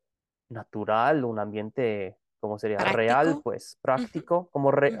 digamos, natural, un ambiente, ¿cómo sería? Práctico. Real, pues, Ujú, práctico,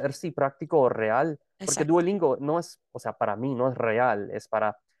 ujú. sí, práctico o real, porque Exacto. Duolingo no es, o sea, para mí no es real, es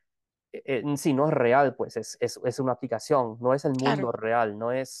para, sí, no es real, pues, es una aplicación, no es el Claro. mundo real,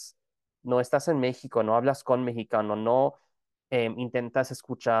 no estás en México, no hablas con mexicano, no intentas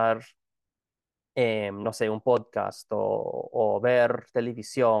escuchar no sé, un podcast o ver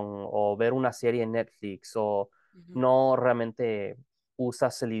televisión o ver una serie en Netflix o Ujú. no realmente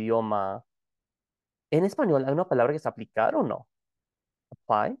usas el idioma. En español hay una palabra que es aplicar o no.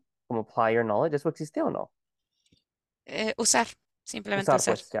 Apply, como apply your knowledge, ¿eso existe o no? Usar. Simplemente Usar,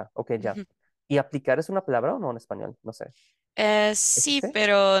 usar. pues ya, ok, ya. Ujú. ¿Y aplicar es una palabra o no en español? No sé. Sí, ¿Existe?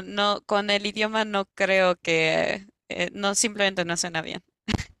 pero no, con el idioma no creo que, no, simplemente no suena bien.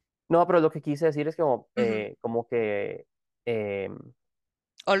 No, pero lo que quise decir es Ujú. como que eh,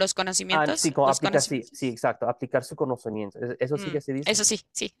 O sí, como los aplicar, sí, sí, conocimientos. exacto, aplicar su conocimiento. ¿Eso sí que se dice? Eso sí,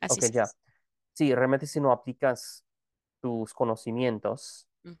 sí, así Ok, se ya. dice. Sí, realmente si no aplicas tus conocimientos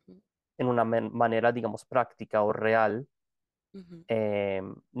Ujú, en una manera, digamos, práctica o real, ujú.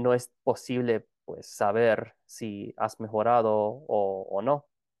 no es posible, pues, saber si has mejorado o no.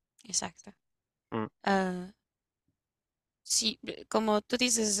 Exacto. Mm, Ah, sí, como tú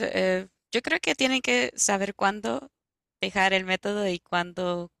dices, yo creo que tienen que saber cuándo dejar el método y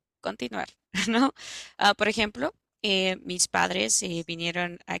cuándo continuar, ¿no? Por ejemplo, mis padres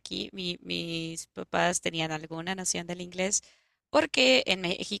vinieron aquí, mis papás tenían alguna noción del inglés, porque en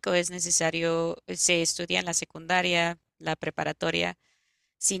México es necesario, se estudia en la secundaria, la preparatoria,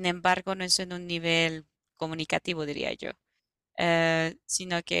 sin embargo, no es en un nivel comunicativo, diría yo.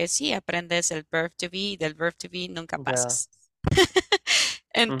 Sino que sí aprendes el verb to be y del verb to be nunca ya. pasas.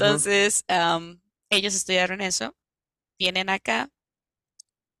 Ujú, Entonces, ellos estudiaron eso, vienen acá.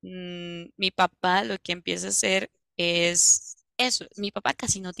 Mi papá lo que empieza a hacer es eso. Mi papá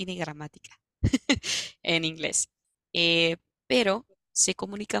casi no tiene gramática en inglés, eh, pero se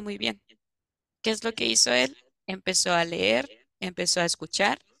comunica muy bien. ¿Qué es lo que hizo él? Empezó a leer, empezó a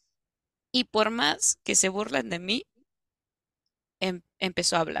escuchar y por más que se burlen de mí,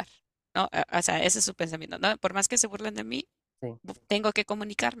 empezó a hablar, ¿no? O sea, ese es su pensamiento, ¿no? Por más que se burlen de mí, sí. tengo que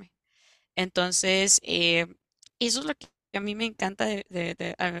comunicarme. Entonces, eso es lo que a mí me encanta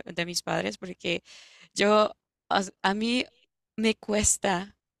de mis padres, porque yo, a mí me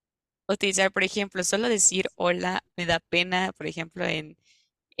cuesta utilizar, por ejemplo, solo decir hola me da pena, por ejemplo,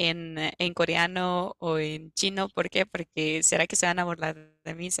 en coreano o en chino. ¿Por qué? Porque será que se van a burlar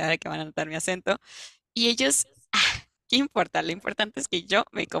de mí, será que van a notar mi acento. Y ellos, ¿qué importa? Lo importante es que yo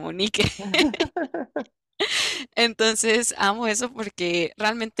me comunique. Entonces, amo eso porque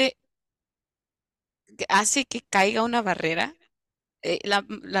realmente hace que caiga una barrera.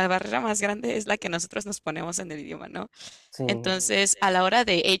 La barrera más grande es la que nosotros nos ponemos en el idioma, ¿no? Sí. Entonces, a la hora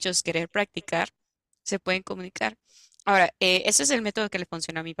de ellos querer practicar, se pueden comunicar. Ahora, ese es el método que le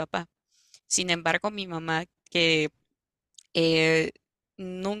funcionó a mi papá. Sin embargo, mi mamá, que eh,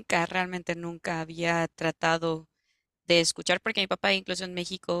 nunca, realmente nunca había tratado de escuchar, porque mi papá incluso en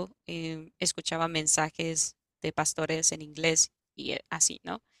México escuchaba mensajes de pastores en inglés y así,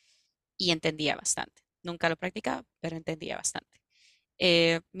 ¿no? Y entendía bastante. Nunca lo practicaba, pero entendía bastante.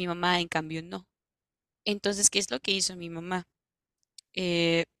 Mi mamá, en cambio, no. Entonces, ¿qué es lo que hizo mi mamá?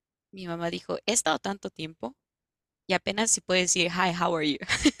 Eh, Mi mamá dijo, he estado tanto tiempo y apenas si puede decir, hi, how are you?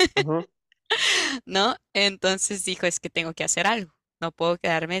 Ujú, ¿No? Entonces dijo, es que tengo que hacer algo. No puedo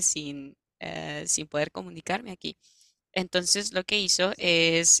quedarme sin poder comunicarme aquí. Entonces lo que hizo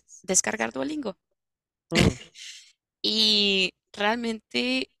es descargar Duolingo. Mm, Y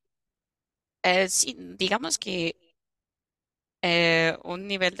realmente, sí, digamos que un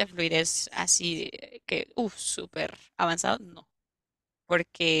nivel de fluidez así que, súper avanzado, no,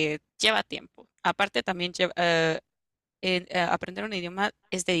 porque lleva tiempo. Aparte también aprender un idioma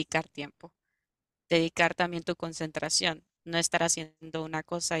es dedicar tiempo, dedicar también tu concentración, no estar haciendo una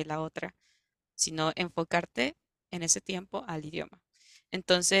cosa y la otra, sino enfocarte en ese tiempo al idioma.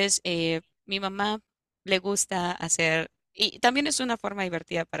 Entonces, mi mamá le gusta hacer, y también es una forma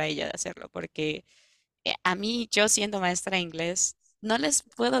divertida para ella de hacerlo, porque a mí, yo siendo maestra de inglés, no les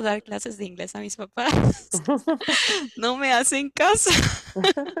puedo dar clases de inglés a mis papás. No me hacen caso.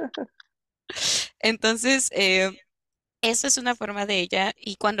 Entonces, eso es una forma de ella.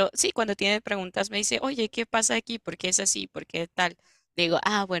 Y sí, cuando tiene preguntas me dice, oye, ¿qué pasa aquí? ¿Por qué es así? ¿Por qué tal? Le digo,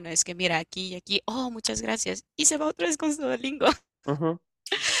 bueno, es que mira aquí y aquí. Oh, muchas gracias. Y se va otra vez con su Duolingo. ujú,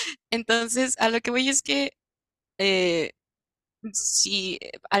 Entonces, a lo que voy es que eh, si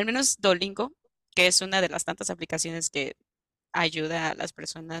al menos Duolingo, que es una de las tantas aplicaciones que ayuda a las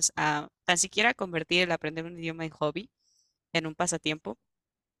personas a tan siquiera convertir el aprender un idioma en hobby, en un pasatiempo,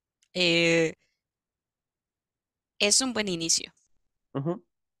 eh, es un buen inicio, ujú,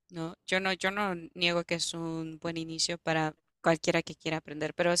 ¿no? Yo no niego que es un buen inicio para cualquiera que quiera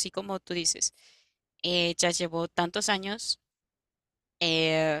aprender, pero así como tú dices, ya llevo tantos años,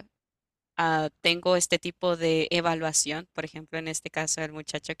 eh, tengo este tipo de evaluación, por ejemplo, en este caso, el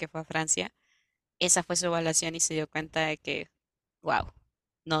muchacho que fue a Francia, esa fue su evaluación y se dio cuenta de que, wow,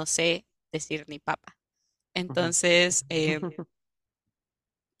 no sé decir ni papa. ujú, Entonces,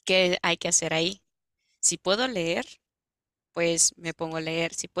 ¿qué hay que hacer ahí? Si puedo leer, pues me pongo a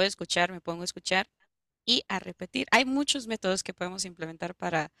leer. Si puedo escuchar, me pongo a escuchar y a repetir. Hay muchos métodos que podemos implementar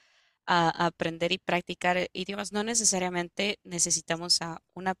para aprender y practicar idiomas. No necesariamente necesitamos a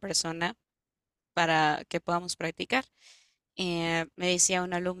una persona para que podamos practicar. Me decía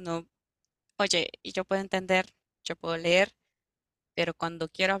un alumno, oye, y yo puedo entender, yo puedo leer, pero cuando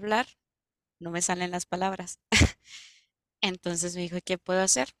quiero hablar, no me salen las palabras. Entonces me dijo, ¿qué puedo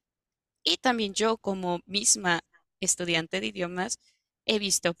hacer? Y también yo como misma estudiante de idiomas he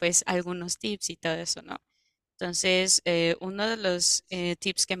visto pues algunos tips y todo eso, ¿no? Entonces, uno de los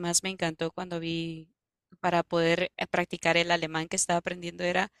tips que más me encantó cuando vi para poder practicar el alemán que estaba aprendiendo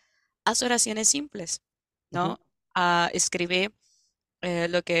era haz oraciones simples, ujú, ¿no? Escribe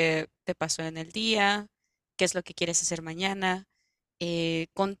lo que te pasó en el día, qué es lo que quieres hacer mañana,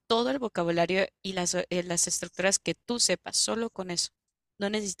 con todo el vocabulario y las estructuras que tú sepas, solo con eso. No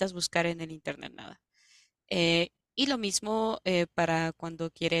necesitas buscar en el internet nada. Y lo mismo para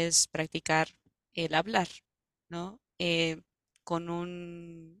cuando quieres practicar el hablar, ¿no? Con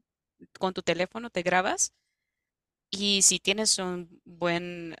con tu teléfono te grabas y si tienes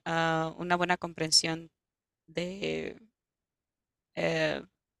una buena comprensión de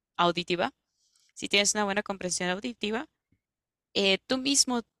auditiva, si tienes una buena comprensión auditiva, tú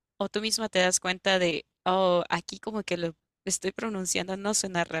mismo o tú misma te das cuenta de, oh, aquí como que lo estoy pronunciando no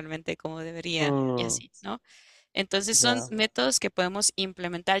suena realmente como debería y mm, así, ¿no? Entonces son ya, métodos que podemos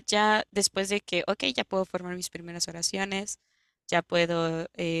implementar ya después de que, ok, ya puedo formar mis primeras oraciones, ya puedo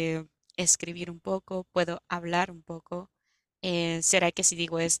escribir un poco, puedo hablar un poco. ¿Será que si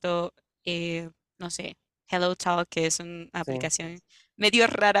digo esto, no sé, Hello Talk, que es una sí, aplicación medio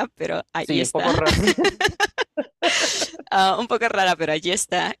rara, pero allí sí, un está. poco raro. Un poco rara, pero allí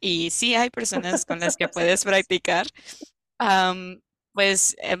está. Y sí hay personas con las que puedes practicar. Am,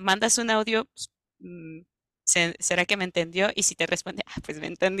 pues mandas un audio, pues, ¿será que me entendió? Y si te responde, pues me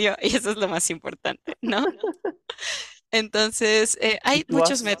entendió. Y eso es lo más importante, ¿no? Entonces, ¿Y hay tú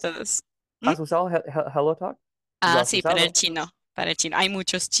muchos métodos. ¿Mm? has usado Hello Talk? ¿Lo has Sí, para el usado? chino, para el chino. Hay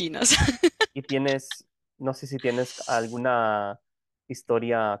muchos chinos. Y tienes, no sé si tienes alguna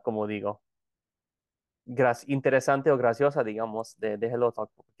historia, como digo, interesante o graciosa, digamos, de Hello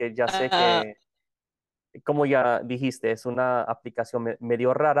Talk, porque ya sé Ah, que, como ya dijiste, es una aplicación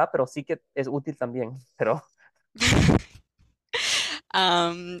medio rara, pero sí que es útil también, pero,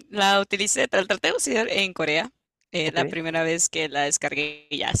 la utilicé, la traté de usar en Corea. ok, La primera vez que la descargué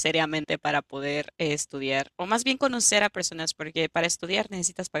ya seriamente para poder estudiar, o más bien conocer a personas, porque para estudiar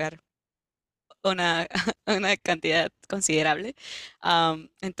necesitas pagar una, una cantidad considerable.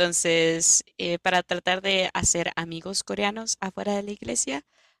 Entonces, para tratar de hacer amigos coreanos afuera de la iglesia,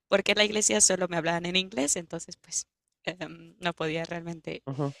 porque en la iglesia solo me hablaban en inglés, entonces pues no podía realmente.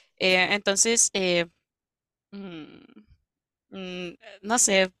 ujú, Entonces, mm, mm, no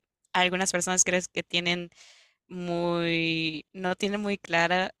sé, algunas personas creen que no tienen muy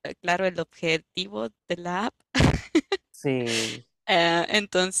claro el objetivo de la app. Sí,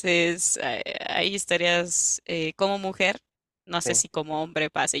 Entonces, hay historias como mujer, no sé sí. si como hombre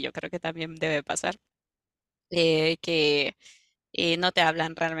pase, yo creo que también debe pasar, que no te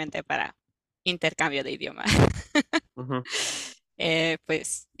hablan realmente para intercambio de idioma. Ujú.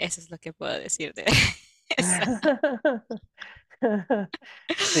 Pues eso es lo que puedo decir de eso.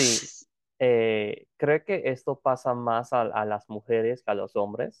 Sí, creo que esto pasa más a las mujeres que a los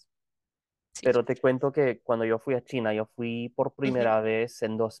hombres, Sí. pero te cuento que cuando yo fui a China, yo fui por Ujú, primera vez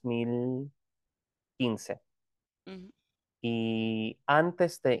en 2015 ujú, y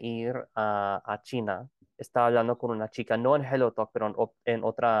antes de ir a China, estaba hablando con una chica, no en HelloTalk, pero en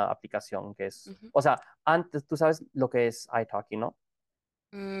otra aplicación que es, ujú. o sea, antes, tú sabes lo que es italki, ¿no?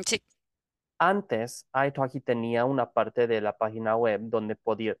 Sí. Antes, italki tenía una parte de la página web donde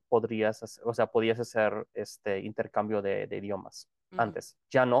podrías hacer, o sea, podías hacer este intercambio de idiomas. Ujú, Antes,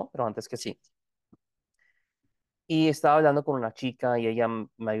 ya no, pero antes que sí. sí. Y estaba hablando con una chica y ella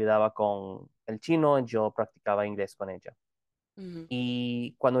me ayudaba con el chino, yo practicaba inglés con ella. Ujú,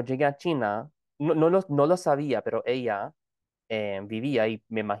 Y cuando llegué a China, no lo sabía, pero ella vivía y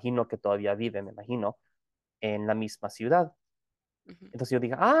me imagino que todavía vive, me imagino, en la misma ciudad. ujú, Entonces yo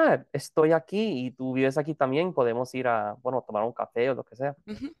dije, estoy aquí y tú vives aquí también, podemos ir a, bueno, tomar un café o lo que sea.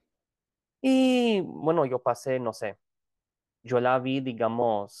 ujú, Y bueno, yo pasé, no sé, yo la vi,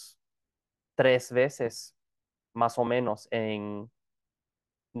 digamos, 3 veces, más o menos, en,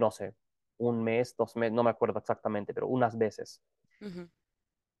 no sé, un mes, 2 meses, no me acuerdo exactamente, pero unas veces. ujú.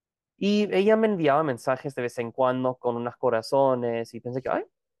 Y ella me enviaba mensajes de vez en cuando con unos corazones y pensé que, ay,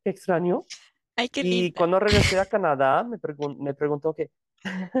 qué extraño. Ay, qué Y linda. cuando regresé a Canadá, me preguntó que,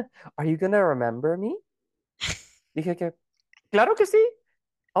 ¿Are you gonna remember me? Dije que, claro que sí.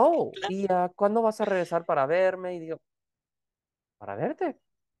 Oh, Claro, ¿y cuándo vas a regresar para verme? Y digo, ¿para verte?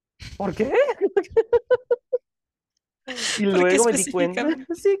 ¿Por qué? Y porque luego me di cuenta,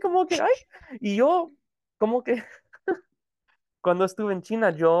 específicamente. sí, como que, ay, y yo, como que cuando estuve en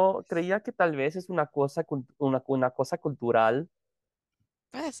China, yo creía que tal vez es una cosa, una cosa cultural,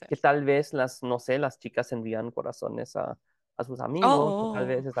 Puede ser. que tal vez las, no sé, las chicas envían corazones a sus amigos, o tal Oh,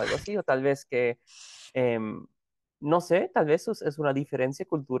 vez es algo así, o tal vez que, em, no sé, tal vez es una diferencia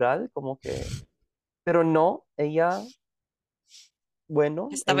cultural, como que, pero no, ella, bueno,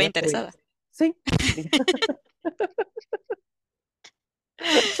 estaba ella creía, interesada. sí.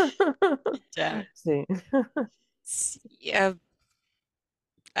 Ya. Sí. Sí,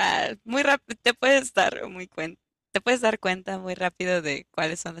 muy rápido, te puedes dar cuenta muy rápido de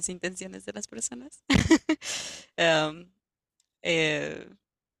cuáles son las intenciones de las personas. Em, eh,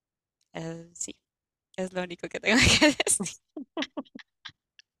 sí, es lo único que tengo que decir.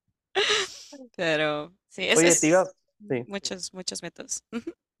 Pero sí, Oye, es sí, muchos, muchos métodos.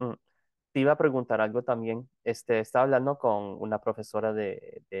 Ujú, mm, te iba a preguntar algo también. Estaba hablando con una profesora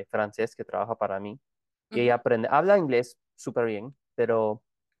de francés que trabaja para mí y ujú, ella habla inglés súper bien, pero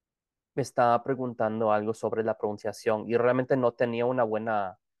me estaba preguntando algo sobre la pronunciación y realmente no tenía una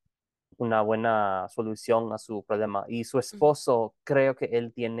buena solución a su problema. Y su ujú, esposo, creo que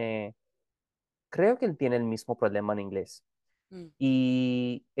él tiene el mismo problema en inglés mm,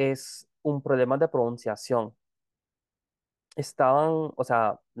 y es un problema de pronunciación. O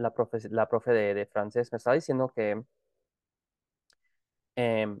sea, la profe de francés me estaba diciendo que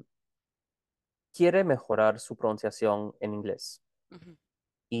em, quiere mejorar su pronunciación en inglés ujú,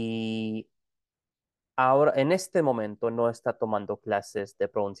 y ahora, en este momento, no está tomando clases de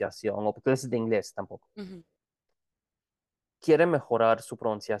pronunciación o clases de inglés tampoco. ujú, Quiere mejorar su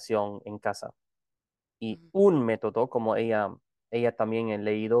pronunciación en casa y ujú, un método, como ella también he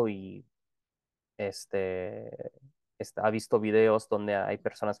leído y este, ha visto videos donde hay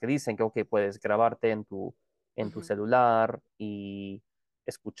personas que dicen que, ok, puedes grabarte en tu ujú, celular y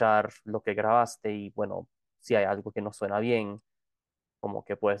escuchar lo que grabaste y bueno, si hay algo que no suena bien, como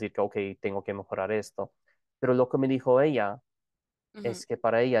que puedes decir que, ok, tengo que mejorar esto. Pero lo que me dijo ella ujú, es que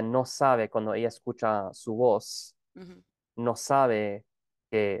para ella no sabe cuando ella escucha su voz, ujú, no sabe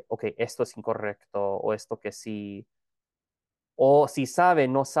que, ok, esto es incorrecto o esto que sí, o si sabe,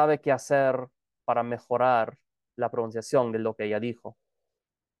 no sabe qué hacer para mejorar la pronunciación de lo que ella dijo.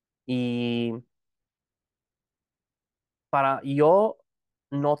 Y yo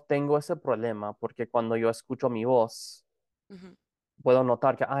no tengo ese problema porque cuando yo escucho mi voz, ujú, puedo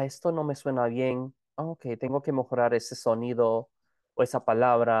notar que, esto no me suena bien. Ok, tengo que mejorar ese sonido o esa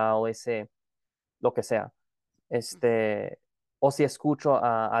palabra o lo que sea. ujú, O si escucho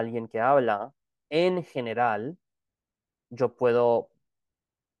a alguien que habla, en general, yo puedo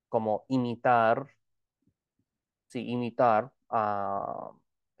como imitar, sí, imitar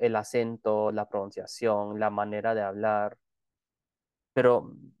el acento, la pronunciación, la manera de hablar.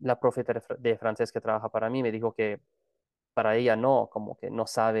 Pero la profe de francés que trabaja para mí me dijo que para ella no, como que no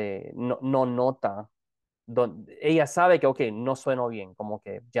sabe, no nota. Ella sabe que, ok, no sueno bien, como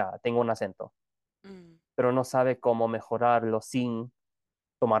que ya tengo un acento, mm. pero no sabe cómo mejorarlo sin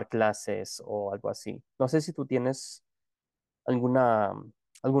tomar clases o algo así. No sé si tú tienes alguna,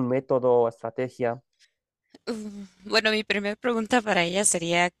 algún método o estrategia. Bueno, mi primera pregunta para ella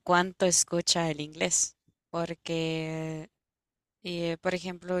sería ¿cuánto escucha el inglés? Porque, por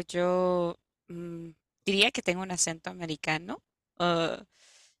ejemplo, yo mm, diría que tengo un acento americano. o,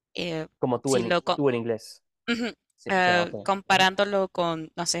 Como si lo tú en inglés. ujú, Sí, ya, ok. Ujú. comparándolo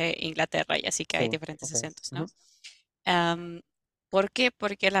con, no sé, Inglaterra, y así que hay Sí, diferentes ok. acentos, ¿no? Ujú, Am, ¿Por qué?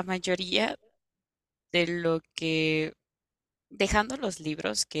 Porque la mayoría de lo que, dejando los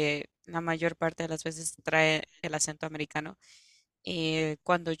libros, que la mayor parte de las veces trae el acento americano,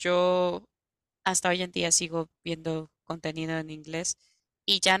 cuando yo hasta hoy en día sigo viendo contenido en inglés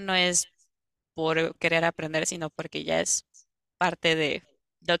y ya no es por querer aprender, sino porque ya es parte de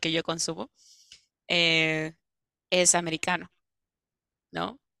lo que yo consumo, eh, es americano,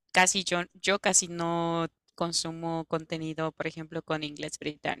 ¿no? Yo casi no consumo contenido, por ejemplo, con inglés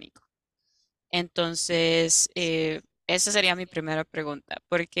británico. Entonces, esa sería mi primera pregunta,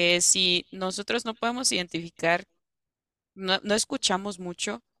 porque si nosotros no podemos identificar, no escuchamos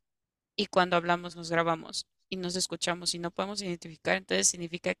mucho y cuando hablamos nos grabamos y nos escuchamos y no podemos identificar, entonces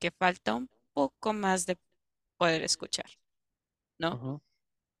significa que falta un poco más de poder escuchar, ¿no? ujú,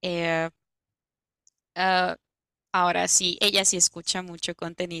 Eh, ah, Ahora sí, ella sí escucha mucho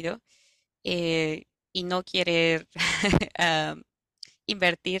contenido y no quiere ah,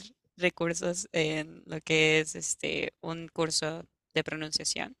 invertir recursos en lo que es un curso de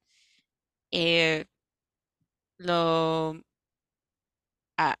pronunciación. Eh, lo,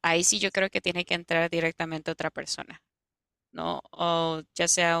 Ahí sí yo creo que tiene que entrar directamente otra persona, ¿no? O ya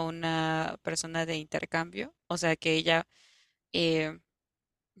sea una persona de intercambio, o sea, que ella eh,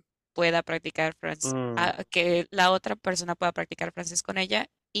 pueda practicar francés, mm, que la otra persona pueda practicar francés con ella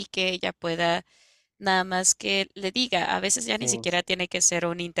y que ella pueda nada más que le diga, a veces ya sí, ni siquiera tiene que ser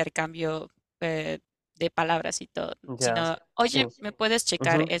un intercambio eh, de palabras y todo, ya, sino, sí, oye, ¿me puedes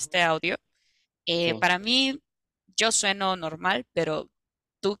checar ujú, este audio? sí, Para mí, yo sueno normal, pero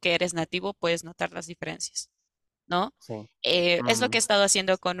tú que eres nativo puedes notar las diferencias, ¿no? sí, Es lo que he mm, estado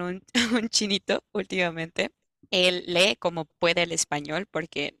haciendo con un, un chinito últimamente. Él lee como puede el español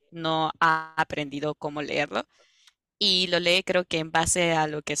porque no ha aprendido cómo leerlo y lo lee creo que en base a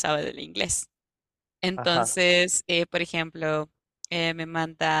lo que sabe del inglés. ajá. Entonces, por ejemplo, me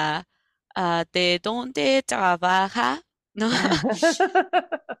manda, ¿de dónde trabaja? ¿No?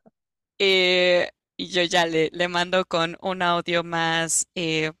 Y yo ya le mando con un audio más,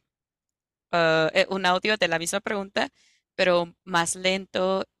 un audio de la misma pregunta, pero más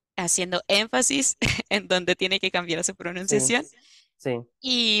lento, haciendo énfasis en donde tiene que cambiar su Sí, pronunciación. sí,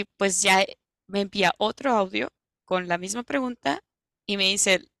 Y pues ya me envía otro audio con la misma pregunta y me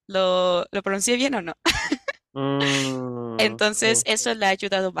dice, ¿lo pronuncié bien o no? Entonces, sí, eso le ha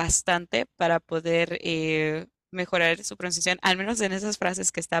ayudado bastante para poder mejorar su pronunciación, al menos en esas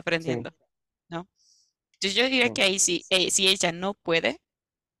frases que está sí, aprendiendo, ¿no? Entonces, yo diría sí, que ahí sí, si ella no puede,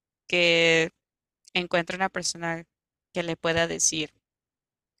 que encuentre una persona que le pueda decir,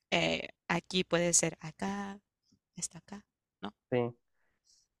 aquí puede ser acá, está acá, ¿no? sí.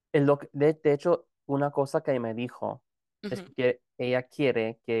 De hecho, una cosa que me dijo es Ujú, que ella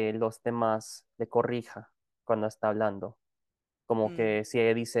quiere que los demás le corrija cuando está hablando. Como mm, que si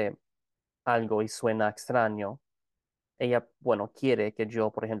ella dice algo y suena extraño, ella, bueno, quiere que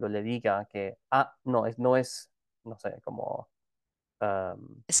yo, por ejemplo, le diga que, no, no es, no sé, como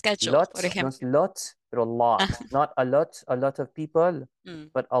schedule, lot, por no ejemplo. es lot, pero lot. Not a lot of people,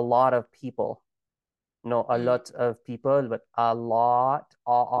 Mm, but a lot of people. No, a mm. lot of people, but a lot,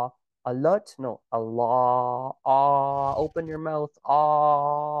 a lot, no, a lot, open your mouth,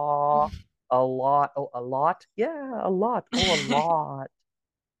 a lot, oh, a lot, yeah, a lot, oh, a lot.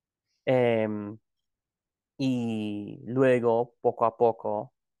 Em, y luego, poco a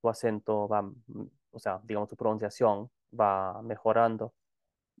poco, tu acento va, o sea, digamos, tu pronunciación va mejorando.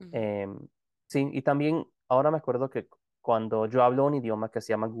 Ujú, Em, sí, y también ahora me acuerdo que cuando yo hablo un idioma que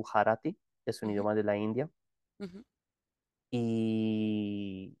se llama Gujarati, que es un ujú, idioma de la India, ujú,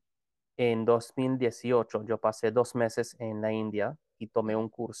 y en 2018 yo pasé 2 meses en la India y tomé ujú. un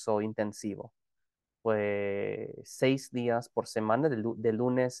curso intensivo. Fue 6 días por semana, de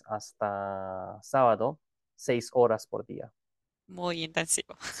lunes hasta sábado, 6 horas por día. Muy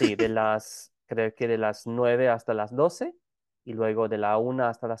intensivo. Sí, creo que de las 9 hasta las 12 y luego de la 1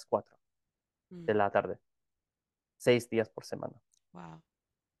 hasta las 4 de Mm, la tarde, 6 días por semana. wow.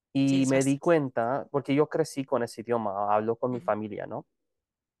 Sí, Y es me di bastante. cuenta, porque yo crecí con ese idioma, hablo con mi Ujú, familia, ¿no?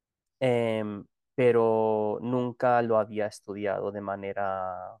 Pero nunca lo había estudiado de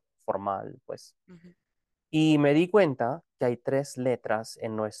manera formal, pues. ujú, Y me di cuenta que hay 3 letras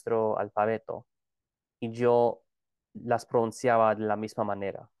en nuestro alfabeto y yo las pronunciaba de la misma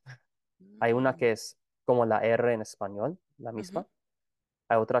manera. Hay una mm, que es como la R en español, la ujú, misma.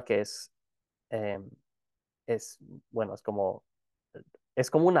 Hay otra que em, es, bueno, es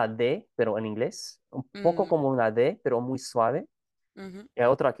como una D, pero en inglés. Un poco mm, como una D, pero muy suave. ujú, Y hay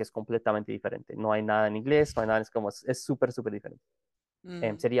otra que es completamente diferente. No hay nada en inglés, no hay nada, es súper, súper diferente.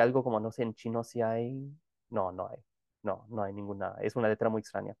 mm, Sería algo como, no sé, en chino si hay. No, no hay. No, no hay ninguna. Es una letra muy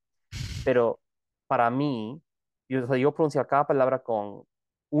extraña. Pero para mí, yo, o sea, yo pronunciaba cada palabra con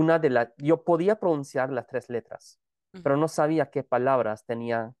una de las. Yo podía pronunciar las 3 letras, pero ujú, no sabía qué palabras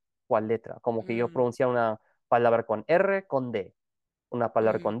tenía cuál letra. Como que yo mm, pronunciaba una palabra con R con D, una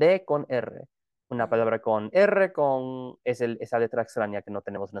palabra mm, con D con R, una mm, palabra con R con esa letra extraña que no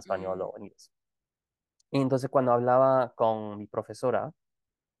tenemos en español mm, o en inglés. Y entonces cuando hablaba con mi profesora,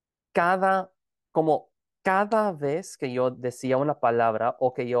 cada, como cada vez que yo decía una palabra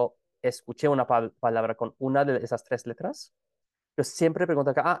o que yo escuché una palabra con una de esas 3 letras, yo siempre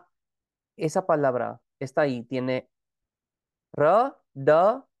pregunto acá, esa palabra está ahí, tiene ra,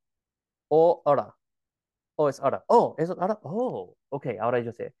 da o ahora, o es ahora, eso ahora, ok, ahora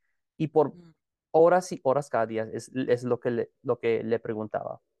yo sé. Y por mm, horas y horas cada día es lo que le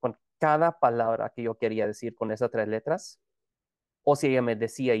preguntaba. Con cada palabra que yo quería decir con esas 3 letras, o si ella me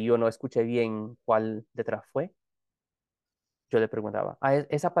decía y yo no escuché bien cuál letra fue, yo le preguntaba,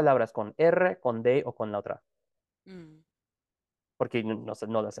 ¿esa palabra es con R, con D o con la otra? mm. Porque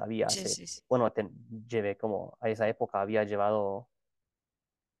no la sabía Sí, sí, sí. bueno, llevé como, a esa época había llevado,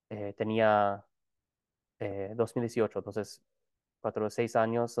 tenía 2018, entonces 4 o 6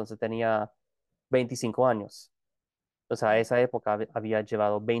 años, entonces tenía 25 años. Entonces a Mm. esa época había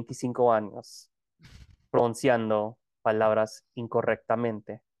llevado 25 años pronunciando palabras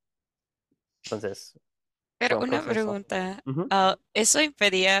incorrectamente. Entonces Pero fue un una proceso. pregunta, Ujú, eso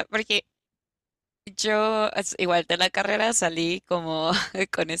impedía, porque yo igual de la carrera salí como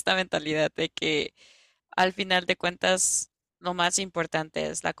con esta mentalidad de que al final de cuentas lo más importante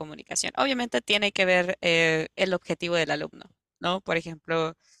es la comunicación. Obviamente tiene que ver el objetivo del alumno, ¿no? Por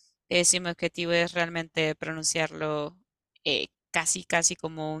ejemplo, si mi objetivo es realmente pronunciarlo casi, casi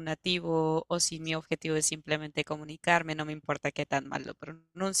como un nativo, o si mi objetivo es simplemente comunicarme, no me importa qué tan mal lo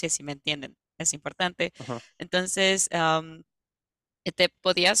pronuncie, si me entienden, es importante. ujú. Entonces, te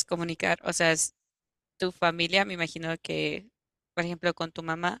podías comunicar, o sea, tu familia, me imagino que, por ejemplo, con tu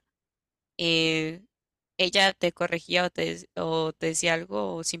mamá, eh, ella te corregía o te decía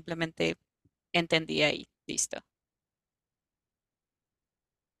algo o simplemente entendía y listo.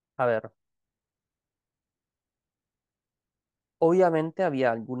 A ver, obviamente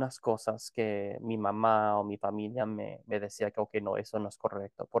había algunas cosas que mi mamá o mi familia me decía que, ok, no, eso no es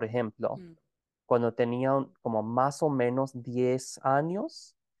correcto. Por ejemplo, Mm, cuando tenía como más o menos 10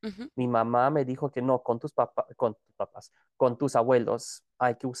 años, ujú, mi mamá me dijo que no, con tus papás, con tus abuelos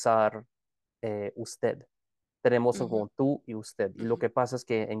hay que usar usted. Tenemos un ujú, como tú y usted. Y lo ujú, que pasa es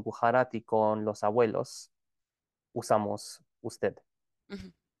que en Gujarati con los abuelos usamos usted.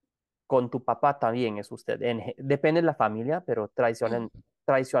 ujú, Con tu papá también es usted. Depende de la familia, pero ujú,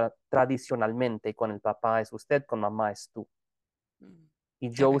 tradicionalmente con el papá es usted, con mamá es tú. mm.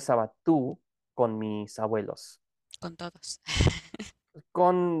 Y yo Ok, usaba tú con mis abuelos. con todos.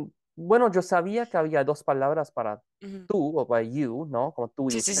 Bueno, yo sabía que había 2 palabras para Ujú. tú o para you, ¿no? Como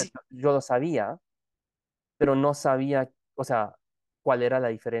tú y Sí, sí, usted. sí. Yo lo sabía, pero no sabía, o sea, cuál era la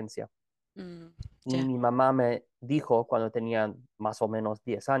diferencia. Mm, Y ya. mi mamá me dijo cuando tenía más o menos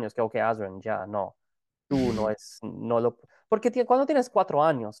 10 años que, ok, Asren, ya no, tú no es, no lo, porque cuando tienes 4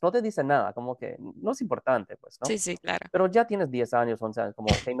 años no te dice nada, como que no es importante, pues, ¿no? Sí, sí, claro. Pero ya tienes 10 años, 11 años,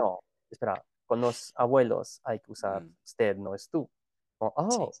 como, ok, no, espera, con los abuelos hay que usar Mm, usted, no es tú. Como,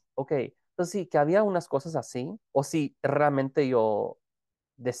 sí. ok. Entonces sí, que había unas cosas así, o si realmente yo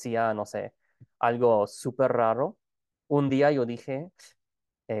decía, no sé, algo súper raro, un día yo dije,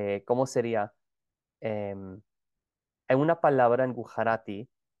 ¿cómo sería? Em, hay una palabra en Gujarati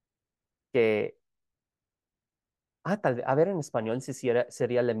que, tal vez, a ver en español si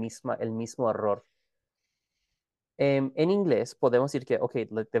sería el mismo error. En inglés podemos decir que, ok,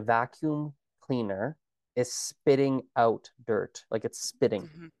 like the vacuum cleaner is spitting out dirt, like it's spitting,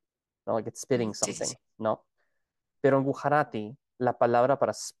 Ujú, ¿no? Like it's ujú, spitting sí, sí, something, sí. ¿no? Pero en Gujarati, la palabra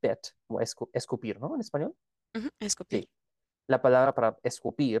para spit, como escupir, ¿no? En español, Ujú, escupir. sí. la palabra para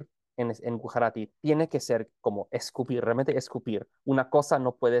escupir en Gujarati tiene que ser como escupir, realmente escupir. Una cosa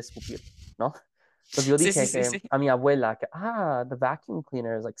no puede escupir, ¿no? Entonces yo Sí, sí, dije sí, que sí. a mi abuela que, the vacuum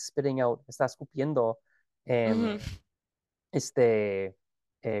cleaner is like spitting out, está escupiendo, em, Ujú. este,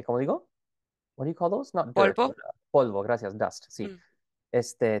 ¿cómo digo? What do you call those? Not dirt, Polvo. but, polvo, gracias, dust, sí. Mm.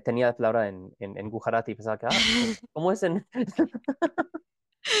 Tenía la palabra en Gujarati y pensaba que, ¿cómo es en...?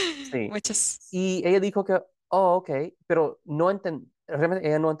 Sí. Muchas. Y ella dijo que, oh, ok, pero no realmente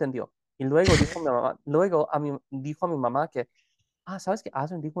ella no entendió. Y luego dijo a mi mamá, dijo a mi mamá que, ¿sabes qué?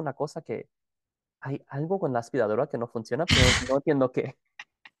 Aslan dijo una cosa que hay algo con la aspiradora que no funciona, pero no entiendo qué.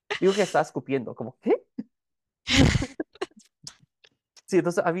 Digo que está escupiendo, como, ¿qué? Sí,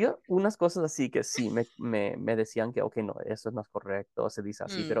 entonces había unas cosas así que sí, me decían que, ok, no, eso no es correcto, se dice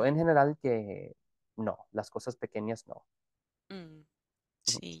así, pero Mm, en general que no, las cosas pequeñas no. mm.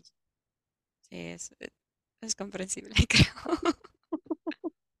 Ujú. Sí, sí, es comprensible, creo.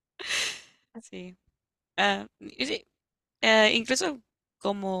 Sí. Y sí, incluso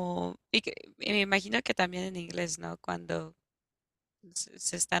y me imagino que también en inglés, ¿no? Cuando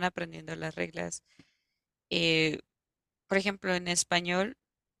se están aprendiendo las reglas. eh, por ejemplo, en español,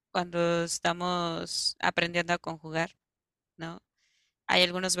 cuando estamos aprendiendo a conjugar, ¿no? Hay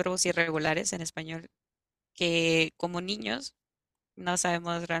algunos verbos irregulares en español que como niños no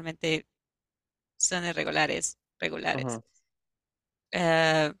sabemos realmente son irregulares, regulares. Ujú,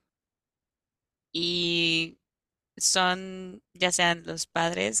 Eh, y son ya sean los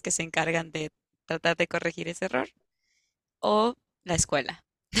padres que se encargan de tratar de corregir ese error o la escuela.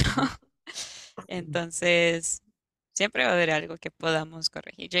 ujú, Entonces, siempre va a haber algo que podamos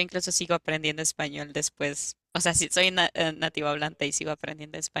corregir. Yo incluso sigo aprendiendo español después. O sea, si soy nativo hablante y sigo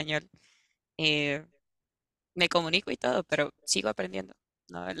aprendiendo español, eh, me comunico y todo, pero sigo aprendiendo.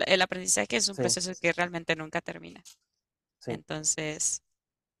 ¿No? El aprendizaje es un sí, proceso que realmente nunca termina. sí, Entonces,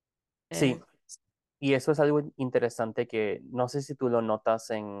 sí. eh, Y eso es algo interesante que no sé si tú lo notas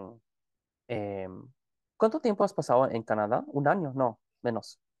 ¿cuánto tiempo has pasado en Canadá? ¿Un año? No,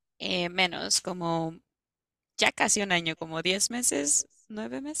 menos. menos, como ya casi un año, como 10 meses,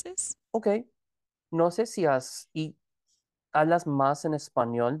 9 meses. Ok, no sé si hablas más en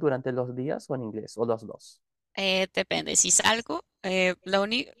español durante los días o en inglés, o los dos. Depende, si salgo,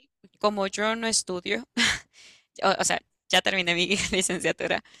 como yo no estudio, o sea, ya terminé mi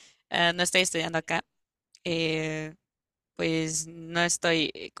licenciatura, no estoy estudiando acá, eh, pues no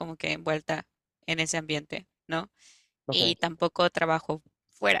estoy como que envuelta en ese ambiente, ¿no? Ok, Y tampoco trabajo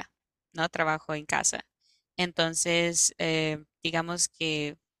fuera, ¿no? Trabajo en casa. Entonces, digamos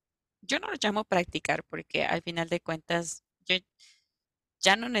que yo no lo llamo practicar porque al final de cuentas yo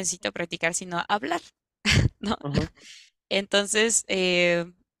ya no necesito practicar, sino hablar, ¿no? ujú, Entonces,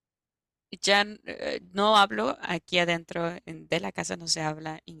 no hablo aquí adentro de la casa, no se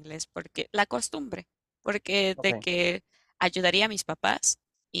habla inglés porque la costumbre, porque ok, de que ayudaría a mis papás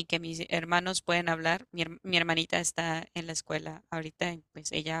y que mis hermanos pueden hablar. Mi hermanita está en la escuela ahorita, y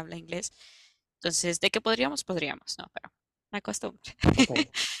pues ella habla inglés. Entonces, de que podríamos, no, pero la costumbre. ok.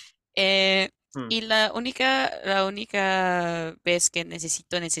 Eh, Mm, y la única vez que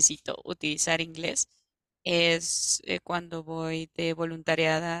necesito utilizar inglés es cuando voy de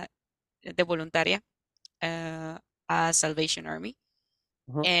voluntaria eh, a Salvation Army,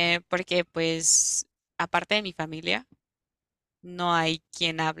 ujú, porque pues aparte de mi familia, no hay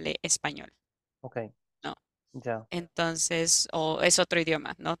quien hable español, ok, ¿no? ya. Entonces, o es otro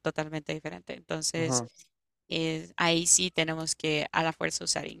idioma, ¿no? Totalmente diferente. Entonces, Ujú. ahí sí tenemos que a la fuerza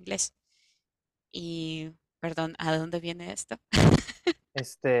usar inglés. Y, perdón, ¿a dónde viene esto?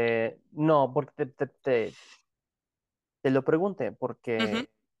 No, porque te lo pregunté, Ujú, porque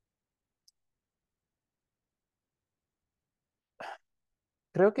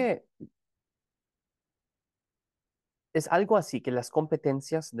creo que es algo así, que las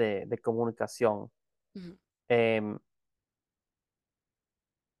competencias de comunicación, ujú, em,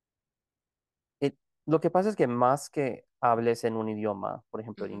 eh, lo que pasa es que más que hables en un idioma, por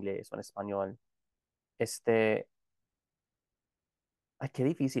ejemplo, en ujú, inglés o en español, este, ay, qué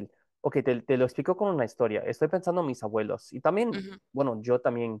difícil. Ok, te lo explico con una historia. Estoy pensando en mis abuelos y también, ujú, bueno, yo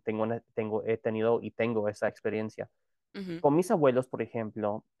también he tenido y tengo esa experiencia. ujú. Con mis abuelos, por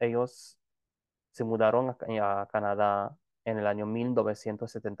ejemplo, ellos se mudaron a Canadá en el año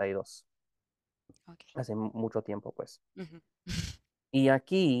 1972, Ok. hace mucho tiempo, pues. Ujú, Y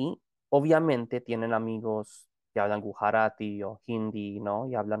aquí, obviamente, tienen amigos que hablan Gujarati o Hindi, ¿no?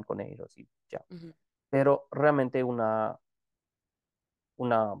 Y hablan con ellos y ya. ujú, Pero realmente una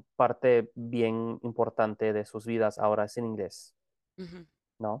parte bien importante de sus vidas ahora es en inglés, ujú,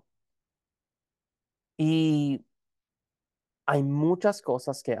 ¿no? Y hay muchas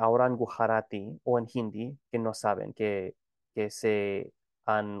cosas que ahora en Gujarati o en Hindi que no saben, que se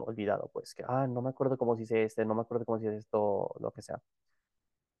han olvidado, pues, que, no me acuerdo cómo se dice este, no me acuerdo cómo se dice esto, lo que sea.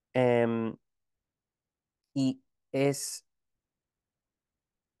 Em, y es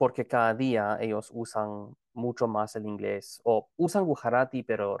porque cada día ellos usan mucho más el inglés o usan Gujarati,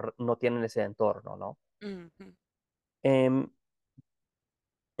 pero no tienen ese entorno, ¿no? Ujú, Em,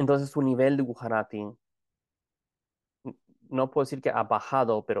 entonces su nivel de Gujarati, no puedo decir que ha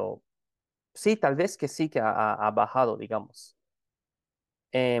bajado, pero sí, tal vez que sí que ha bajado, digamos.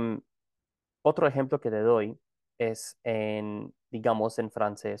 Em, Otro ejemplo que te doy es digamos, en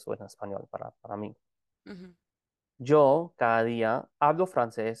francés o en español para mí. ujú, Yo cada día hablo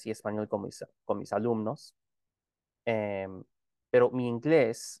francés y español con mis alumnos, em, pero mi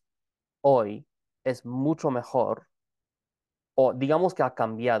inglés hoy es mucho mejor, o digamos que ha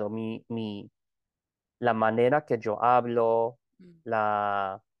cambiado la manera que yo hablo, mm,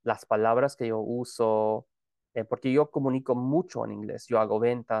 las palabras que yo uso, porque yo comunico mucho en inglés. Yo hago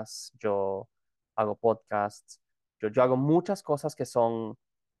ventas, yo hago podcasts, yo hago muchas cosas que son,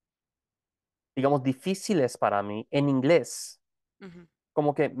 digamos, difíciles para mí en inglés, ujú,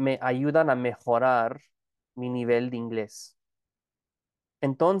 como que me ayudan a mejorar mi nivel de inglés.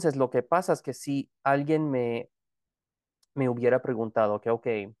 Entonces, lo que pasa es que si alguien me hubiera preguntado que, ok,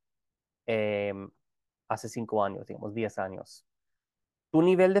 em, hace 5 años, digamos, 10 años, tu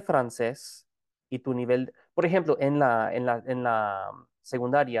nivel de francés y tu nivel, por ejemplo, en la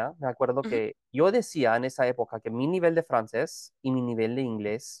secundaria, me acuerdo ujú, que yo decía en esa época que mi nivel de francés y mi nivel de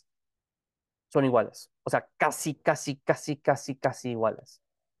inglés son iguales. O sea, casi, casi, casi, casi, casi iguales.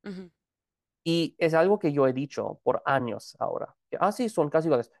 ujú, Y es algo que yo he dicho por años ahora. Que, sí, son casi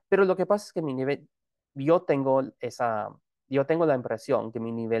iguales. Pero lo que pasa es que mi nivel, yo tengo esa, yo tengo la impresión que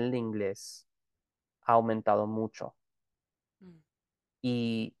mi nivel de inglés ha aumentado mucho. mm,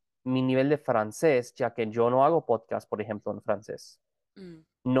 Y mi nivel de francés, ya que yo no hago podcast, por ejemplo, en francés. mm,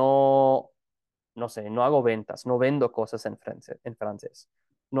 No, no sé, no hago ventas, no vendo cosas en francés.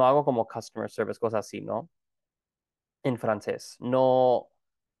 No hago como customer service, cosas así, ¿no? En francés. No,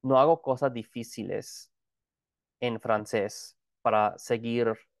 no hago cosas difíciles en francés para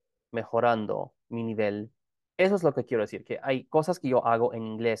seguir mejorando mi nivel. Eso es lo que quiero decir, que hay cosas que yo hago en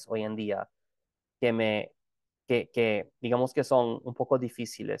inglés hoy en día que digamos que son un poco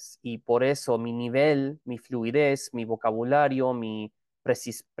difíciles y por eso mi nivel, mi fluidez, mi vocabulario, mi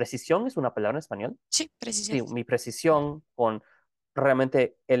precisión es una palabra en español. sí, precisión. Sí, mi precisión con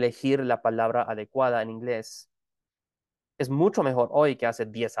realmente elegir la palabra adecuada en inglés es mucho mejor hoy que hace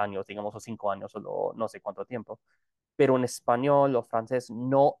 10 años, digamos, o 5 años, no sé cuánto tiempo. Pero en español o francés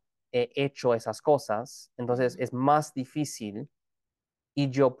no he hecho esas cosas, entonces Ujú, es más difícil y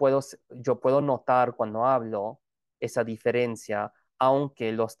yo puedo notar cuando hablo esa diferencia,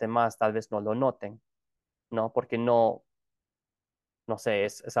 aunque los demás tal vez no lo noten, ¿no? Porque no, no sé,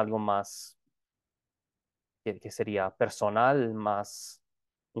 es algo más que sería personal, más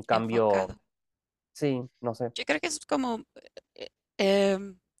un cambio, enfocado. sí, no sé, Yo creo que es como, eh,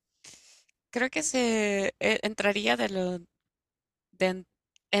 em, creo que entraría de en-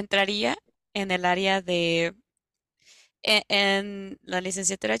 entraría en el área de, en la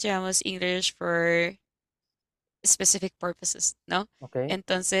licenciatura llamamos English for specific purposes, ¿no? ok,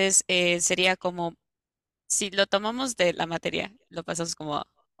 Entonces, sería como, si lo tomamos de la materia, lo pasamos como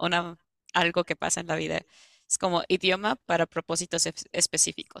una, algo que pasa en la vida, es como idioma para propósitos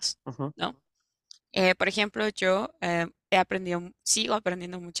específicos, ujú, ¿no? Por ejemplo, yo sigo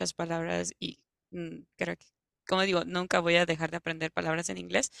aprendiendo muchas palabras y creo que, como digo, nunca voy a dejar de aprender palabras en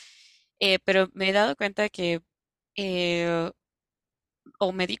inglés, pero me he dado cuenta que eh,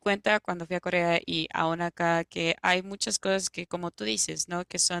 o me di cuenta cuando fui a Corea y aún acá que hay muchas cosas que, como tú dices, ¿no?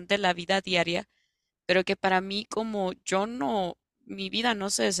 Que son de la vida diaria, pero que para mí como yo no, mi vida no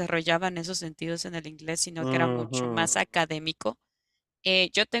se desarrollaba en esos sentidos en el inglés, sino que era mucho ujú. más académico.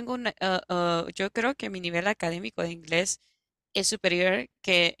 Yo creo que mi nivel académico de inglés es superior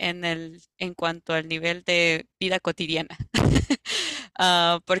que en cuanto al nivel de vida cotidiana.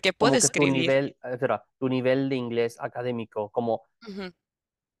 Porque puedo Como que tu escribir. nivel, espera, tu nivel de inglés académico, Ujú.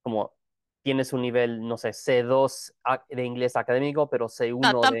 como tienes un nivel, no sé, C2 de inglés académico, pero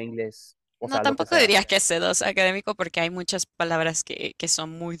No, C1 de inglés, o no, sea, lo que tampoco sea. diría que C2 académico porque hay muchas palabras que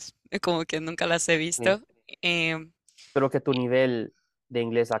son muy, como que nunca las he Sí. visto. Em, Pero que tu nivel de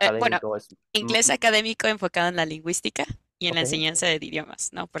inglés bueno, académico es... inglés académico enfocado en la lingüística y en la ok, enseñanza de idiomas,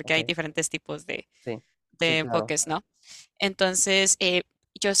 ¿no? Porque hay ok, diferentes tipos sí, sí, de claro. enfoques, ¿no? Entonces,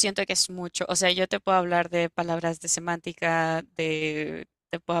 yo siento que es mucho, o sea, yo te puedo hablar de palabras de semántica, te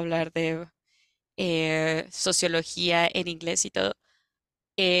puedo hablar de sociología en inglés y todo.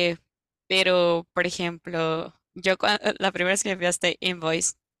 Eh, pero, por ejemplo, la primera vez que me enviaste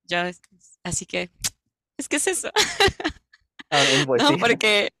Invoice, yo, así que, ¿qué es eso? Ah, invoice, No, sí.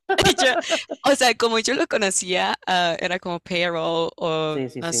 porque yo, o sea, como yo lo conocía, era como payroll o, Sí,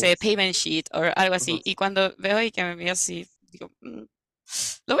 sí, no sí. sé, payment sheet o algo así. Ujú. Y cuando veo y que me envía así, digo,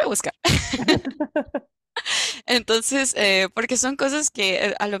 lo voy a buscar. Entonces, porque son cosas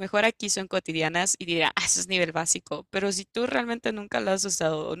que a lo mejor aquí son cotidianas y dirá, eso es nivel básico, pero si tú realmente nunca lo has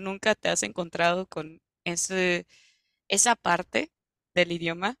usado o nunca te has encontrado con esa parte del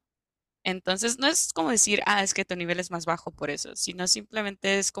idioma, entonces no es como decir, es que tu nivel es más bajo por eso, sino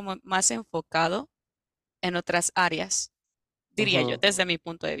simplemente es como más enfocado en otras áreas, diría yo, Ujú. desde mi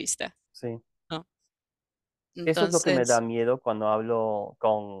punto de vista, Sí. ¿no? Eso es lo que me da Entonces, miedo cuando hablo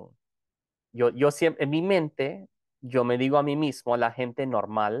con... Yo siempre, en mi mente, yo me digo a mí mismo, la gente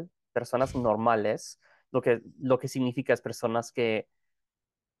normal, personas normales, lo que significa es personas que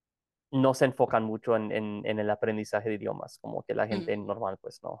no se enfocan mucho en el aprendizaje de idiomas, como que la mm. gente normal,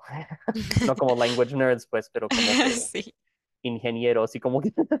 pues no. No como language nerds, pues, pero como que Sí. ingenieros y como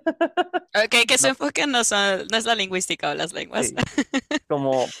que... Ok, que su No, enfoque no es la lingüística o las lenguas. sí,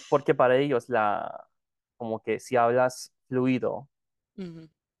 como, porque para ellos como que si hablas fluido, Ujú,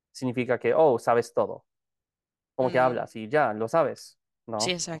 significa que, oh, sabes todo. Como que mm, hablas y ya, lo sabes,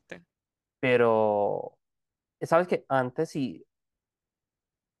 sí, ¿no? exacto. Pero, sabes que antes y,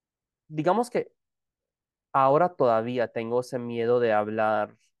 digamos que ahora todavía tengo ese miedo de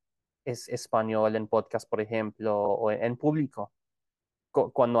hablar español en podcast, por ejemplo, o en público,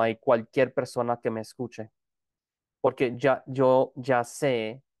 cuando hay cualquier persona que me escuche. Porque yo ya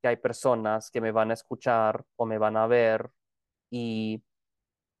sé que hay personas que me van a escuchar o me van a ver y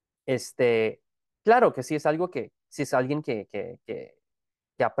claro que si es algo si es alguien que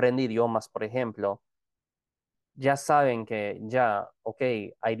aprende idiomas, por ejemplo, ya saben que ya, ok,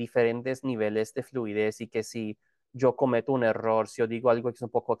 hay diferentes niveles de fluidez y que si yo cometo un error, si yo digo algo que es un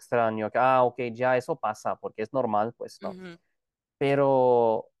poco extraño, que, ok, ya eso pasa porque es normal, pues no. Ujú,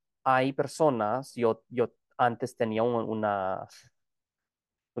 Pero hay personas, yo antes tenía una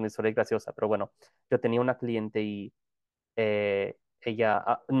historia graciosa, pero bueno, yo tenía una cliente y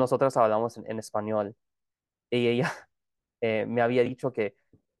nosotros hablamos en español y ella me había dicho que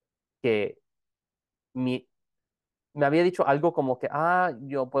mi, me había dicho algo como que,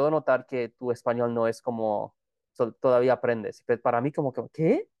 yo puedo notar que tu español no es como, todavía aprendes. Pero para mí como que,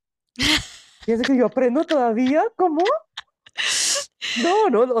 ¿qué? ¿Piensas que yo aprendo todavía? ¿Cómo? No,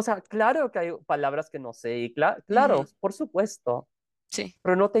 no, o sea, claro que hay palabras que no sé y claro, ujú, por supuesto, sí.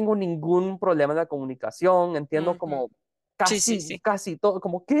 pero no tengo ningún problema de la comunicación, entiendo Ujú, como sí, sí, casi, sí. casi todo,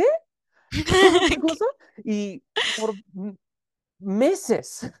 como, ¿qué? ¿Cómo qué cosa? Y por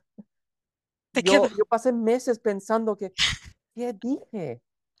meses, Te quedó. yo pasé meses pensando que, ¿qué dije?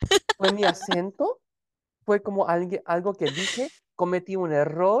 ¿Fue mi acento? ¿Fue como algo que dije? ¿Cometí un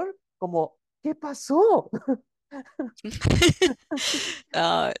error? Como, ¿qué pasó?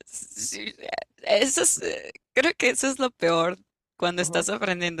 Sí, eso es, creo que eso es lo peor cuando Ujú, estás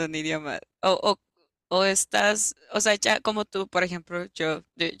aprendiendo un idioma. O estás, o sea, ya como tú, por ejemplo, yo,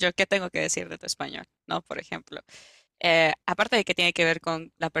 ¿qué tengo que decir de tu español? ¿No? Por ejemplo. Aparte de que tiene que ver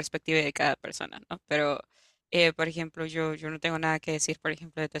con la perspectiva de cada persona, ¿no? Pero, por ejemplo, yo no tengo nada que decir, por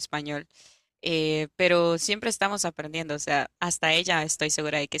ejemplo, de tu español, pero siempre estamos aprendiendo, o sea, hasta ella estoy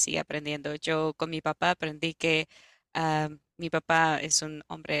segura de que sigue aprendiendo. Yo con mi papá aprendí que mi papá es un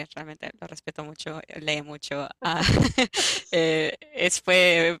hombre, realmente lo respeto mucho, lee mucho,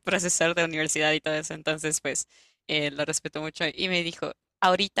 fue profesor de universidad y todo eso, entonces, pues, lo respeto mucho y me dijo,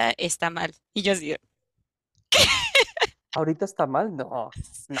 ahorita está mal. Y yo así, ¿ahorita está mal? No,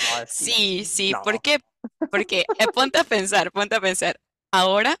 no, es que no, sí, sí, ¿por no. qué? Porque ponte a pensar,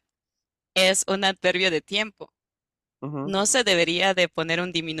 ahora es un adverbio de tiempo. Ujú. No se debería de poner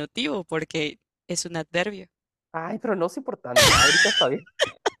un diminutivo porque es un adverbio. Ay, pero no es importante, ahorita está bien.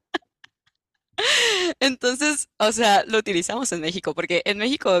 Entonces, o sea, lo utilizamos en México porque en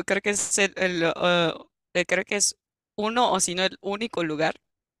México creo que es creo que es uno o si no el único lugar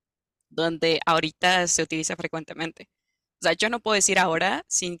donde ahorita se utiliza frecuentemente. O sea, yo no puedo decir ahora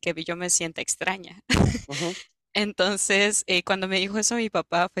sin que yo me sienta extraña. Ujú. Entonces, cuando me dijo eso mi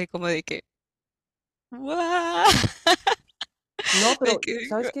papá fue como de que, ¡guau! No, De pero que,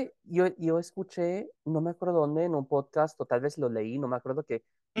 ¿sabes qué? Yo escuché, no me acuerdo dónde, en un podcast, o tal vez lo leí, no me acuerdo que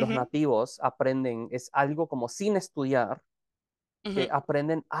los ujú, nativos aprenden, es algo como sin estudiar, que ujú,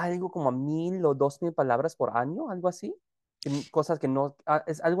 aprenden algo como 1,000 o 2,000 palabras por año, algo así. Cosas que no,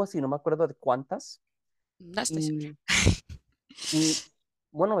 es algo así, no me acuerdo de cuántas. no estoy segura. Y,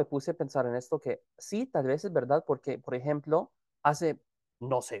 bueno, me puse a pensar en esto que sí, tal vez es verdad, porque, por ejemplo, hace,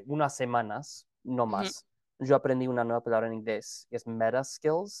 no sé, unas semanas, no Ujú, más, yo aprendí una nueva palabra en inglés, es meta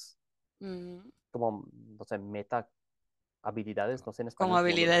skills, ujú. como, no sé, meta habilidades, no sé en Como español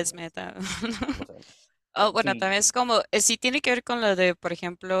cómo lo habilidades diríamos, meta. no sé. Oh, bueno, Sí, también es como, sí tiene que ver con lo de, por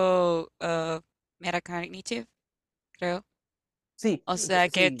ejemplo, metacognitive, creo. sí, O sea,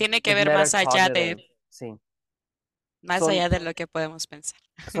 que sí, tiene que es ver metacognitive, sí. más Son, allá de lo que podemos pensar.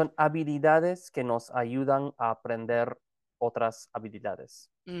 son habilidades que nos ayudan a aprender otras habilidades.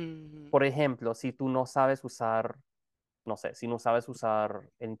 Ujú, Por ejemplo, si tú no sabes usar, no sé, si no sabes usar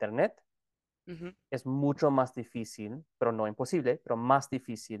el internet, ujú, es mucho más difícil, pero no imposible, pero más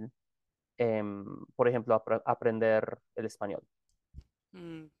difícil, por ejemplo, aprender el español,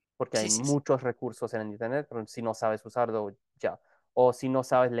 mm. porque hay Sí, sí, sí. muchos recursos en el internet, pero si no sabes usarlo, ya. O si no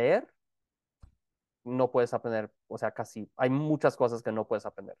sabes leer, no puedes aprender, o sea, casi, hay muchas cosas que no puedes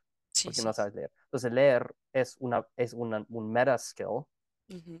aprender Sí, porque no sí. sabes leer. Entonces, leer es un meta skill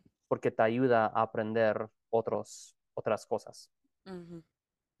Ujú, porque te ayuda a aprender otras cosas, ujú,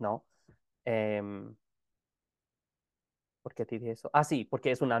 ¿no? Em, ¿Por qué te dije eso? Ah, sí,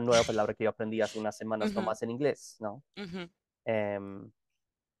 porque es una nueva palabra que yo aprendí hace unas semanas ujú, nomás en inglés, ¿no? ujú. Em,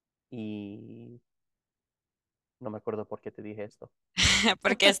 y no me acuerdo por qué te dije esto.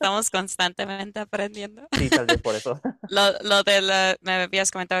 Porque estamos constantemente aprendiendo. Sí, tal vez por eso. Lo de la, me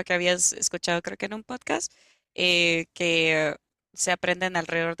habías comentado que habías escuchado, creo que en un podcast, que se aprenden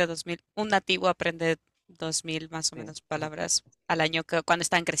alrededor de 2000, un nativo aprende 2000 más o Sí. menos palabras al año cuando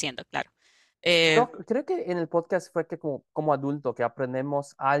están creciendo, claro. Eh, Creo que en el podcast fue que como adulto que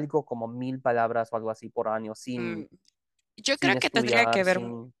aprendemos algo como 1.000 palabras o algo así por año mm, sin, yo sin creo que tendría que estudiar, ver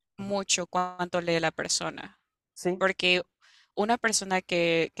sin... Ujú. mucho cuánto lee la persona, Sí, porque una persona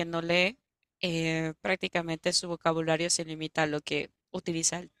que no lee, prácticamente su vocabulario se limita a lo que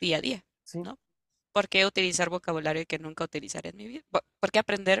utiliza el día a día, sí. ¿no? ¿Por qué utilizar vocabulario que nunca utilizaré en mi vida? ¿Por qué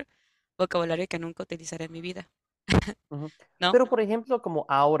aprender vocabulario que nunca utilizaré en mi vida? Ujú. ¿No? Pero, por ejemplo, como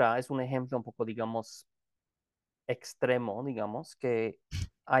ahora es un ejemplo un poco, digamos, extremo, digamos, que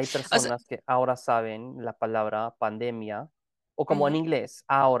hay O sea, personas que ahora saben la palabra pandemia, o como en ujú, inglés,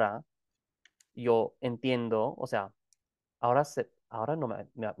 ahora yo entiendo, o sea, ahora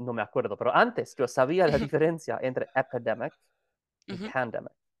no me acuerdo, pero antes yo sabía la ujú, diferencia entre epidemic y ujú,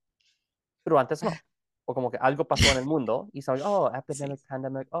 pandemic, pero antes ah, no. O como que algo pasó en el mundo y sabía, oh, sí. epidemic,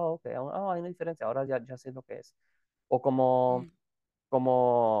 pandemic, oh, ok, oh, hay una diferencia, ahora ya sé lo que es. O Mm,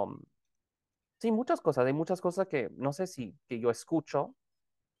 como, sí, muchas cosas, hay muchas cosas que no sé si que yo escucho,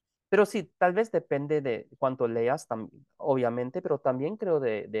 pero sí, tal vez depende de cuánto leas, obviamente, pero también creo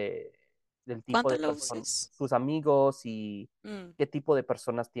del tipo ¿Cuánto de lo personas, uses? tus amigos y Mm, qué tipo de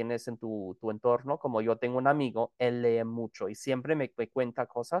personas tienes en tu entorno. Como yo tengo un amigo, él lee mucho y siempre me cuenta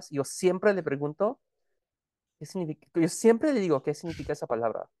cosas. Yo siempre le pregunto, ¿qué significa? Yo siempre le digo, ¿qué significa esa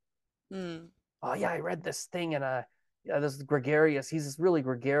palabra? mm, Oh, yeah, I read this thing and yeah, this gregarious, he's this really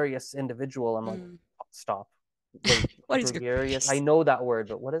gregarious individual. I'm like, mm. oh, stop. Wait, What is gregarious? I gregarious? know that word,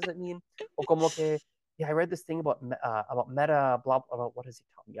 but what does it mean? O como que, yeah, I read this thing about meta, blah, about what does he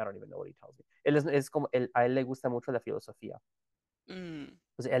tell me? I don't even know what he tells me. Él es como, a él le gusta mucho la filosofía. Mm,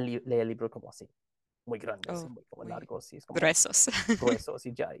 Entonces él lee libros como así, muy grandes y oh, muy como muy largos y es como gruesos. gruesos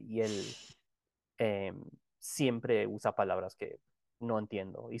y ya. Y él eh, siempre usa palabras que no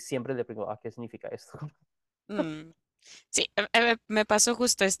entiendo y siempre le pregunto, ¿qué significa esto? Mm, sí, me pasó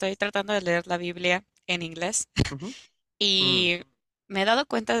justo, estoy tratando de leer la Biblia en inglés Ujú. Mm. y me he dado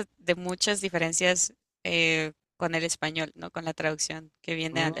cuenta de muchas diferencias con el español, ¿no? Con la traducción que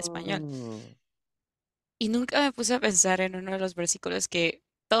viene al español. Mm, Y nunca me puse a pensar en uno de los versículos que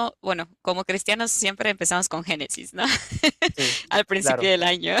todo, bueno, como cristianos siempre empezamos con Génesis, ¿no? sí, Al principio claro. del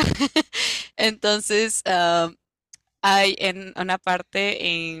año. Entonces, hay en una parte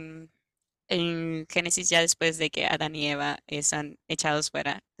en Génesis ya después de que Adán y Eva son echados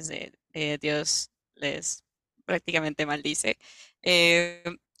fuera, Dios les prácticamente maldice. eh,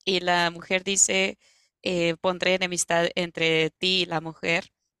 y la mujer dice, pondré enemistad entre ti y la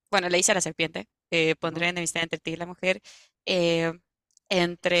mujer. Bueno, le dice a la serpiente, Ujú. pondré enemistad entre ti y la mujer, eh,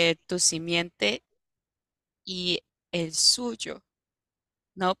 entre tu simiente y el suyo,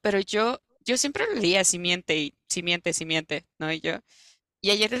 ¿no? Pero yo siempre lo leía simiente y simiente, simiente, ¿no? Y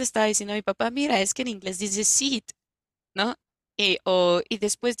ayer le estaba diciendo a mi papá, mira, es que en inglés dice seed, ¿no? Y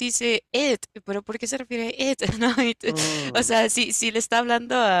después dice it, pero ¿por qué se refiere a it? ¿No? O Mm. sea, si le está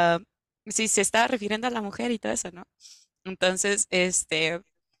hablando si se está refiriendo a la mujer y todo eso, ¿no? Entonces,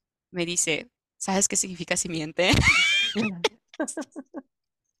 me dice, ¿sabes qué significa simiente?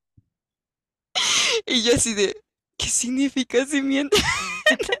 Y yo así de, ¿qué significa simiente?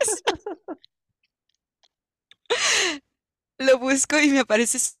 Lo busco y me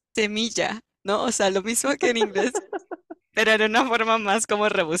aparece semilla, ¿no? O sea, lo mismo que en inglés, pero de una forma más como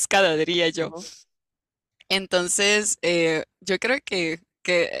rebuscada, diría yo. Ujú. Entonces, yo creo que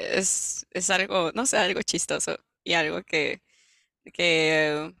es algo, no sé, algo chistoso y algo que,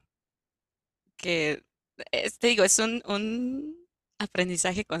 que te digo, es un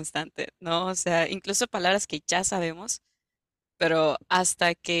aprendizaje constante, ¿no? O sea, incluso palabras que ya sabemos, pero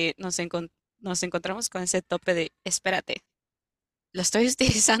hasta que nos encontramos con ese tope de, espérate, lo estoy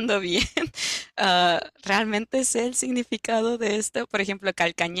utilizando bien. ¿Realmente sé el significado de esto? Por ejemplo,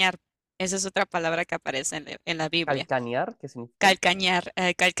 calcañar. Esa es otra palabra que aparece en la Biblia. ¿Calcanear? ¿Qué significa? Calcañar.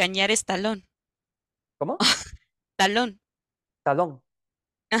 Calcañar es talón. ¿Cómo? Talón. Talón.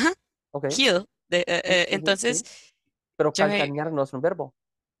 Ajá. Ok. Heel. Sí, sí, sí, Entonces, sí. Pero yo me... calcanear no es un verbo.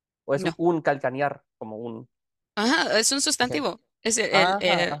 O es No. un calcanear, como un. Ajá, es un Ok. sustantivo. Ajá,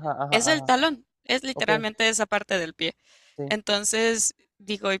 ajá, ajá, Es el ajá. talón. Es Ok. literalmente esa parte del pie. Sí. Entonces,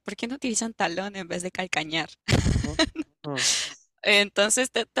 digo, ¿y por qué no utilizan talón en vez de calcañar? Ujú, ujú,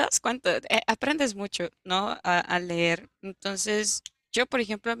 Entonces te das cuenta, aprendes mucho, ¿no? A leer. Entonces, yo, por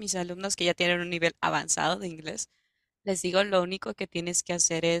ejemplo, a mis alumnos que ya tienen un nivel avanzado de inglés, les digo, lo único que tienes que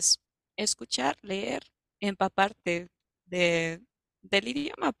hacer es escuchar, leer, empaparte de, del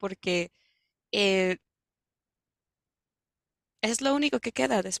idioma, porque eh, es lo único que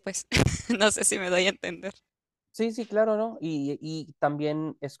queda después. No sé si me doy a entender. sí, sí, claro, ¿no? Y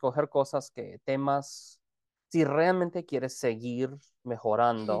también escoger cosas temas, si realmente quieres seguir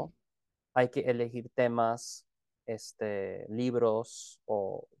Ujú, mejorando, hay que elegir temas, libros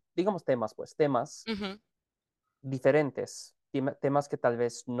o, digamos temas, pues, temas ujú, diferentes, temas que tal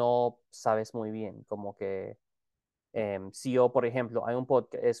vez no sabes muy bien, como que si yo, por ejemplo, hay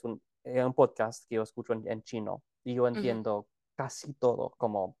un podcast que yo escucho en chino y yo ujú, entiendo casi todo,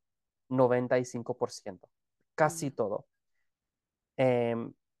 como 95%, casi ujú, todo.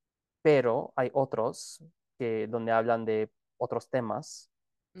 Em, pero hay otros donde hablan de otros temas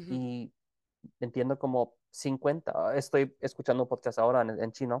ujú. y entiendo como 50. Estoy escuchando un podcast ahora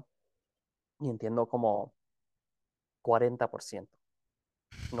en chino y entiendo como 40%,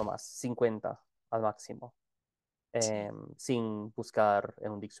 no más, 50 al máximo, Sí. sin buscar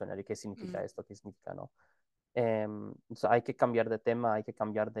en un diccionario qué significa Ujú. esto, qué significa no. O sea, hay que cambiar de tema, hay que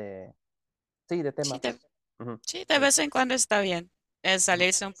cambiar sí, de Sí, tema. Ujú, sí, de sí, vez en cuando está bien. Es ujú,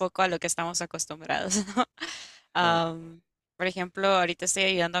 salirse un poco a lo que estamos acostumbrados, ¿no? sí, Por ejemplo, ahorita estoy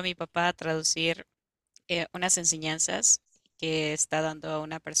ayudando a mi papá a traducir unas enseñanzas que está dando a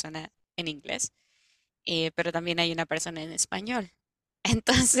una persona en inglés, pero también hay una persona en español.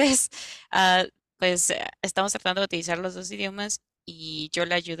 Entonces, ah, pues estamos tratando de utilizar los dos idiomas y yo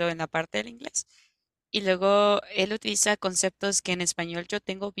le ayudo en la parte del inglés. Y luego él utiliza conceptos que en español yo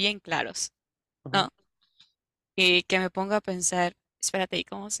tengo bien claros, ujú. ¿no? Y que me pongo a pensar, espérate, ¿y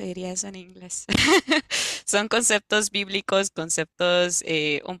cómo se diría eso en inglés? Son conceptos bíblicos, conceptos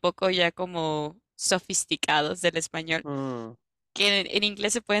un poco ya como sofisticados del español, Mm, que en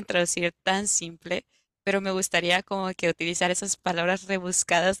inglés se pueden traducir tan simple, pero me gustaría como que utilizar esas palabras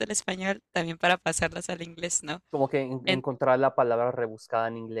rebuscadas del español también para pasarlas al inglés, ¿no? Como que En- encontrar la palabra rebuscada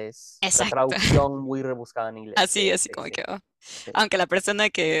en inglés, la exacto, traducción muy rebuscada en inglés. Sí, así sí, como sí, que, oh, sí. aunque la persona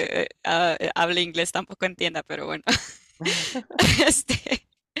que hable inglés tampoco entienda, pero bueno, este,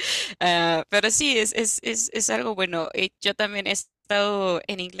 pero sí, es algo bueno. Yo también he estado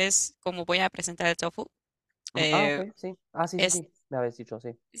en inglés como voy a presentar el TOEFL. Ah, ok, eh, sí. Ah, sí, sí, es, sí. Me habéis dicho,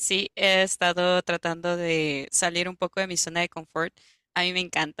 sí. sí, he estado tratando de salir un poco de mi zona de confort. A mí me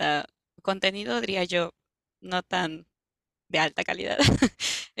encanta contenido, diría yo, no tan de alta calidad.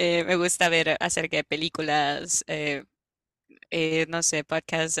 Me gusta ver acerca de películas, no sé,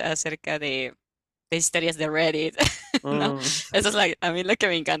 podcasts acerca de historias de Reddit, ¿no? Mm, Eso es a mí lo que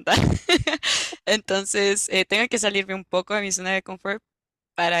me encanta. Entonces, tengo que salirme un poco de mi zona de confort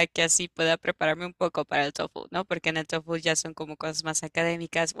para que así pueda prepararme un poco para el TOEFL, ¿no? Porque en el TOEFL ya son como cosas más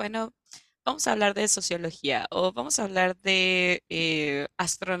académicas. Bueno, vamos a hablar de sociología o vamos a hablar de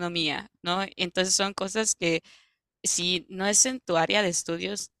astronomía, ¿no? Entonces son cosas que si no es en tu área de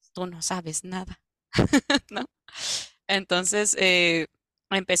estudios, tú no sabes nada, ¿no? Entonces,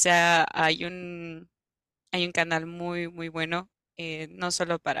 hay un canal muy, muy bueno, no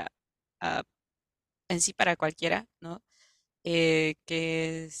solo para, ah, en sí para cualquiera, ¿no?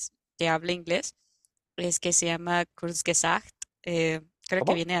 Que hable inglés, es que se llama Kurzgesagt, creo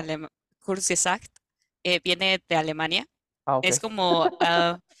que ¿Cómo? viene de Kurzgesagt, viene de Alemania. Ah, ok. Es como,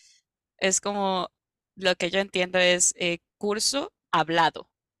 es como, lo que yo entiendo es curso hablado,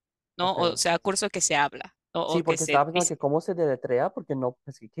 ¿no? O Ok. sea, curso que se habla. o Sí, que porque se estaba pensando dice. que cómo se deletrea, porque no,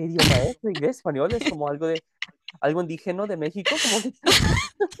 pues, ¿qué idioma es? ¿Inglés, español? Es como algo de, algo indígena de México, como que,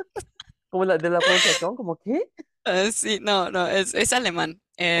 como la, de la pronunciación, como, ¿qué? Sí, no, no, es alemán,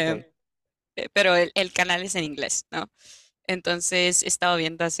 Ok. pero el canal es en inglés, ¿no? Entonces he estado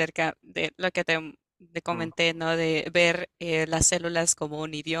viendo acerca de lo que te Mm, comenté, ¿no? De ver las células como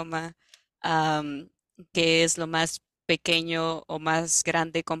un idioma, am, que es lo más pequeño o más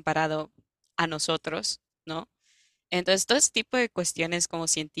grande comparado a nosotros, ¿no? Entonces, todo ese tipo de cuestiones como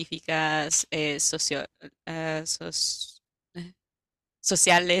científicas, eh, soc- eh,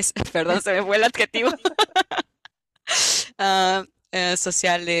 sociales, perdón, se me fue el adjetivo, ah,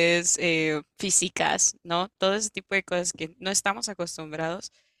 sociales, físicas, ¿no? Todo ese tipo de cosas que no estamos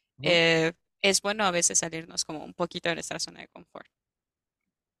acostumbrados. ujú. eh, es bueno a veces salirnos como un poquito de nuestra zona de confort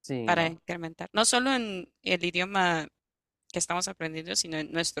Sí, para no. incrementar, no solo en el idioma que estamos aprendiendo, sino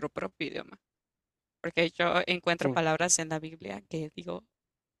en nuestro propio idioma. Porque yo encuentro Sí, palabras en la Biblia que digo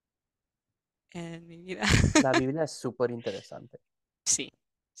en mi vida. la Biblia es súper interesante. Sí,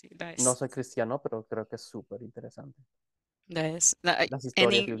 sí, lo No es. soy cristiano, pero creo que es súper interesante. Lo es. Las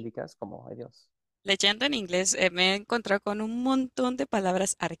historias bíblicas, como, ay Dios. Leyendo en inglés me he encontrado con un montón de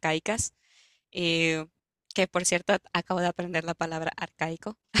palabras arcaicas, eh, que por cierto acabo de aprender la palabra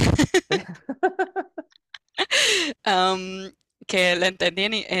arcaico, am, que la entendí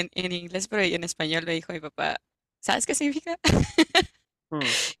en inglés, pero en español me dijo mi papá, ¿sabes qué significa?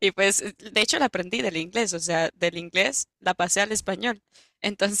 Mm, Y pues, de hecho, la aprendí del inglés, o sea, del inglés la pasé al español.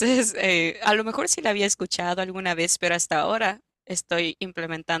 Entonces, a lo mejor sí la había escuchado alguna vez, pero hasta ahora estoy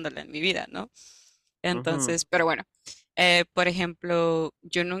implementándola en mi vida, ¿no? ujú, Entonces, pero bueno, por ejemplo,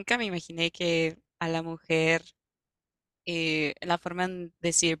 yo nunca me imaginé que a la mujer la forma en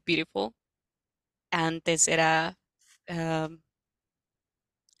decir beautiful antes era um,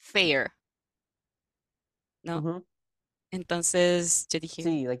 fair, ¿no? ujú. Entonces yo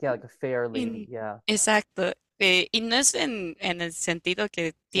dije, Sí, like, yeah, like a fair lady, "In- yeah. exacto. Y no es en el sentido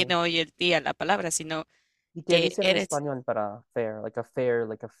que Sí. tiene hoy el día la palabra, sino ¿Y qué que dicen en eres español para fair? Like a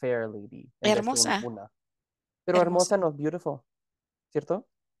fair lady, en vez de hermosa, una. Pero hermosa hermosa. no es beautiful, ¿cierto?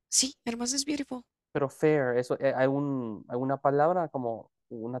 Sí, hermosa es beautiful. Pero fair, eso, hay hay una palabra como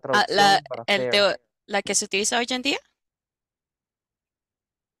una Ah, traducción para fair. la que se utiliza hoy en día,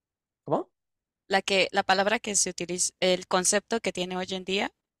 ¿Cómo? la palabra que se utiliza, el concepto que tiene hoy en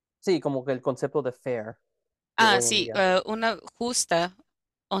día. Sí, como que el concepto de fair de Ah, hoy en sí, día. una justa.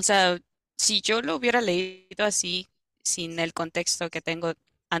 O sea, si yo lo hubiera leído así, sin el contexto que tengo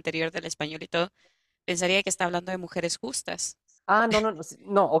anterior del español y todo, pensaría que está hablando de mujeres justas. Ah, no, no, no,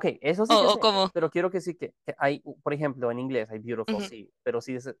 no, ok, eso sí que O sé, como, pero quiero que sí que hay, por ejemplo, en inglés hay beautiful, ujú, sí, pero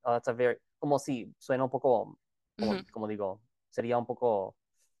sí es, it's a very, como si suena un poco, ujú, como digo, sería un poco,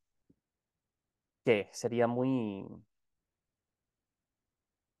 ¿qué? Sería muy,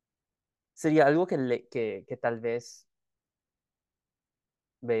 sería algo que tal vez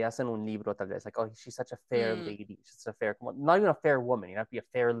veas en un libro, tal vez, like, oh, she's such a fair mm, lady, she's such a fair, como, not even a fair woman, you have to be a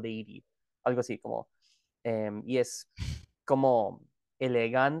fair lady, algo así, como, y es como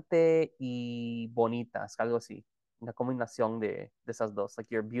elegante y bonita, es algo así, una combinación de esas dos, like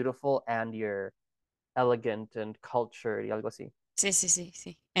you're beautiful and you're elegant and cultured y algo así. sí, sí, sí,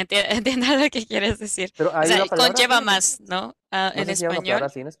 sí. Entiendo lo que quieres decir. Pero O hay sea, una palabra así, conlleva más, ¿no? Ah, no sé si hay una palabra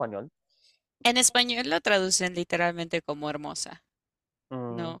así en español. en español lo traducen literalmente como hermosa,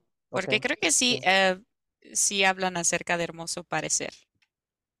 Mm, ¿no? ok, Porque creo que sí, sí. sí hablan acerca de hermoso parecer.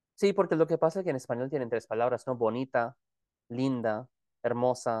 Sí, porque lo que pasa es que en español tienen tres palabras, ¿no? Bonita, linda,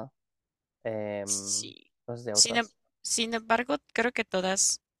 hermosa, Sí. no sé de Sin, em- otras. sin embargo, creo que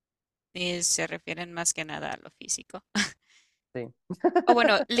todas se refieren más que nada a lo físico. Sí. O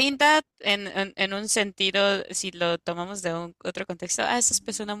bueno, linda en un sentido, si lo tomamos de un otro contexto, esa es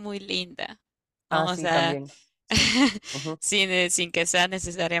persona muy linda, ¿no? Ah, O sí, sea, también. Sí. Ujú. sin que sea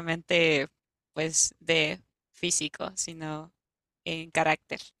necesariamente, pues, de físico, sino en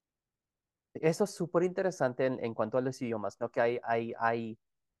carácter. Eso es súper interesante en cuanto a los idiomas, ¿no? Que hay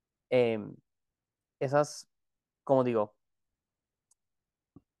em, esas, como digo,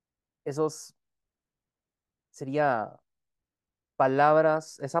 esos sería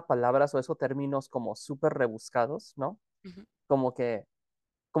palabras, esas palabras o esos términos como súper rebuscados, ¿no? Ujú, Como que,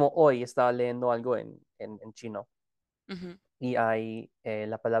 como hoy estaba leyendo algo en chino ujú. y hay,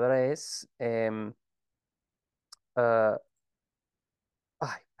 la palabra es, ah,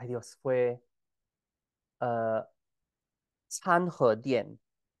 ay Dios, fue uh, 餐和店,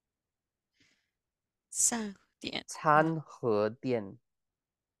 Sandien, no, 餐和店,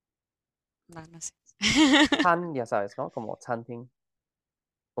 no, no sé. 餐, ya sabes, ¿no? Como chanting,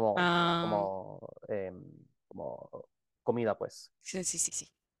 como, Ah, como, como comida, pues. 是是是是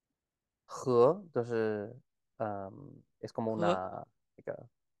喝es como 和 una,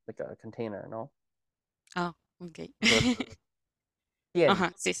 like a container, ¿no? 哦，OK，喝店,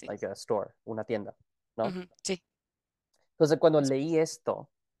 ajá，sí sí，like a store, una tienda, ¿no? 嗯哼，sí，Entonces cuando leí esto,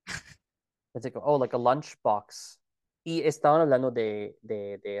 pensé que, oh, like a lunchbox. Y estaban hablando de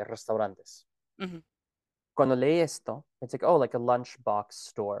restaurantes. 嗯哼 Cuando leí esto, pensé que, oh, like a lunchbox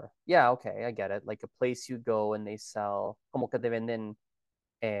store. Yeah, okay, I get it. Like a place you go and they sell, como que te venden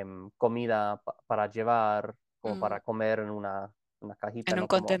comida para llevar, como para 嗯，comer en una cajita, en un ¿no? Como,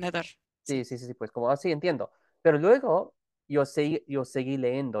 contenedor，sí, sí，sí, sí, sí, pues como así, entiendo. Pero luego yo seguí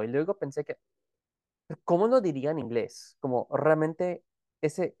leyendo y luego pensé que, ¿cómo lo diría en inglés? Como realmente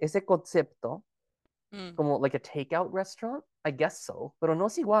ese concepto, 嗯 como like a takeout restaurant, I guess so, pero no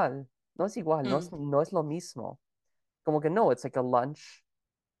es igual, no es igual, 嗯 no es lo mismo. Como que no, it's like a lunch.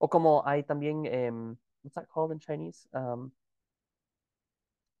 O como hay también, what's that called in Chinese?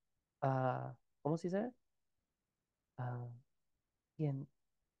 ¿Cómo se dice? Uh, bien,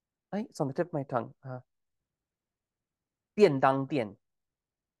 ay, it's on the tip of my tongue. 便当店,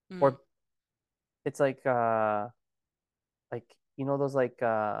 嗯 or it's like you know those like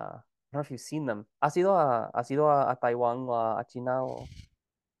I don't know if you've seen them. Has ido a Taiwán o a China o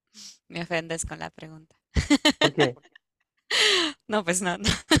me ofendes con la pregunta. ¿por qué? No, pues no, no,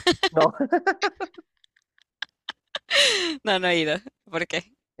 No. no, no he ido. ¿Por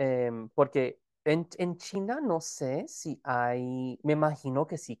qué? Porque en China no sé si hay, me imagino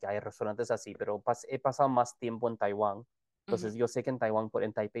que sí que hay restaurantes así, pero he pasado más tiempo en Taiwán. Ujú, Entonces yo sé que en Taiwán,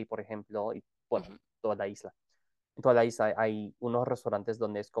 en Taipei, por ejemplo, y bueno, ujú. toda la isla. En toda la isla hay unos restaurantes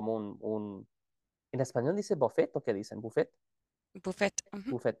donde es como ¿en español dice buffet o qué dicen? Buffet. Buffet.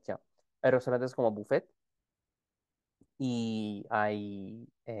 Ujú, Buffet, ya. Hay restaurantes como buffet y hay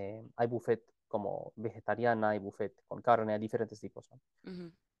buffet como vegetariana, hay buffet con carne, hay diferentes tipos, ¿no?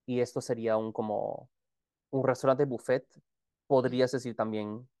 ujú, Y esto sería como un restaurante buffet, ujú, podrías decir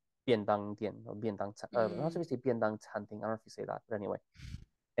también bien ¿no? No sé mm, si bien chanting, I don't know if you say that, but anyway.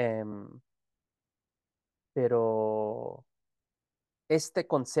 Em, pero este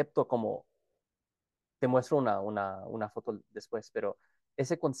concepto, como te muestro una foto después, pero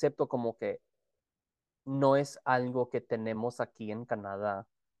ese concepto como que no es algo que tenemos aquí en Canadá.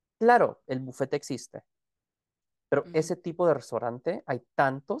 Claro, el buffet existe, pero ujú, ese tipo de restaurante hay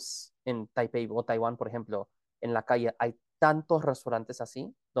tantos en Taipei o Taiwán, por ejemplo, en la calle hay tantos restaurantes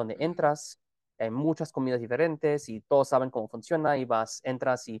así, donde ujú, entras, hay muchas comidas diferentes y todos saben cómo funciona y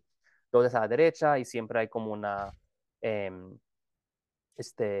entras y doblas a la derecha y siempre hay como em,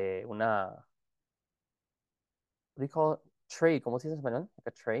 una, what do you call it? Tray, ¿cómo se dice en español? Like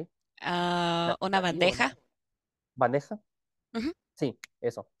a tray, Ah, una platillo, bandeja. bandeja. Ujú, Sí,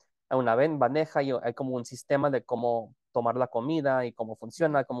 eso. Hay una bandeja y hay como un sistema de cómo tomar la comida y cómo ujú,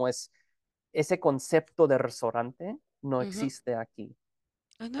 funciona, cómo es ese concepto de restaurante no ujú. existe aquí.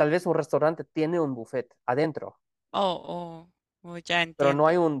 ¿Oh, no? Tal vez un restaurante tiene un buffet adentro, Oh, oh, oh, ya pero no hay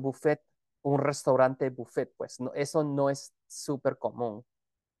entiendo. un buffet, un restaurante buffet, pues no, eso no es súper común,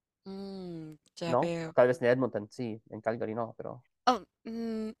 Ya ¿no? veo. Tal vez en Edmonton sí, en Calgary no, pero Oh,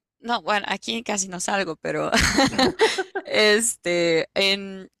 no, bueno, aquí casi no salgo, pero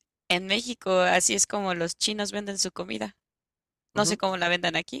en México así es como los chinos venden su comida. No sé ujú. cómo la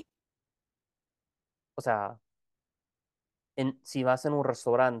vendan aquí. O sea, si vas en un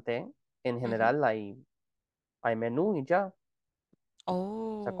restaurante, en Ujú. general hay menú y ya.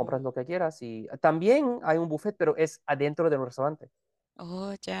 O sea, compras Oh, lo que quieras y también hay un buffet, pero es adentro del restaurante.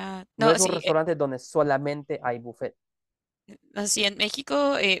 oh, ya. No No, es un sí, restaurante donde solamente hay buffet. no, sí, en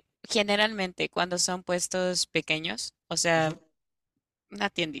México generalmente cuando son puestos pequeños, o sea, Ujú. una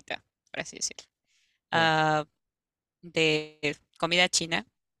tiendita, por así decirlo, Sí, ah, de comida china,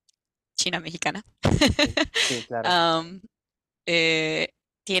 china mexicana, sí, sí, claro. am, eh,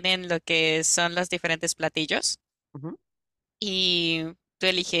 tienen lo que son los diferentes platillos Ujú. y tú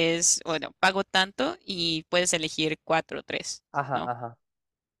eliges, bueno, pago tanto y puedes elegir cuatro o tres, Ajá, ¿no? ajá.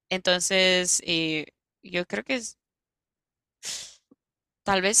 Entonces, yo creo que es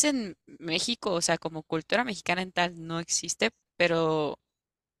tal vez en México, o sea, como cultura mexicana en tal no existe, pero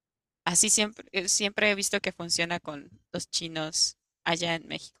así siempre, siempre he visto que funciona con los chinos allá en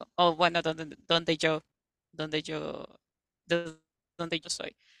México. O bueno, donde yo, de- donde yo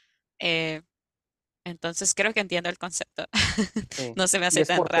soy. Eh, entonces creo que entiendo el concepto. Sí. No se me Y hace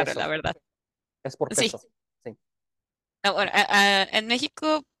tan raro, la verdad. es por Sí. peso. Sí. Ah, bueno, en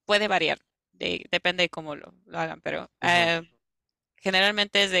México puede variar, depende de cómo lo hagan, pero Ujú.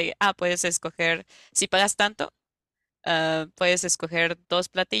 generalmente es de, puedes escoger, si pagas tanto, Puedes escoger dos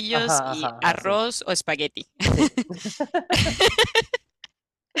platillos Ajá, y ajá, ajá, sí, arroz o espagueti. sí.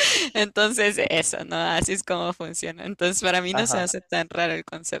 Entonces, eso, ¿no? Así es como funciona. Entonces, para mí no se Ajá. hace tan raro el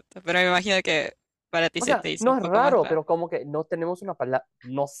concepto, pero me imagino que para ti O se sea, te hizo no un es poco más raro, raro. pero como que no tenemos una palabra,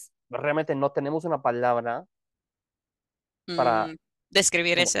 no, realmente no tenemos una palabra para Mm,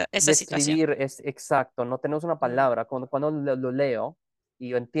 describir como esa situación. describir, es exacto, no tenemos una Mm, palabra. Cuando lo leo y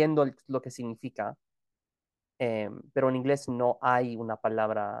yo entiendo lo que significa, pero en inglés no hay una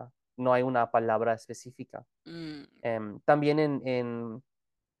palabra, no hay una palabra específica. mm, También en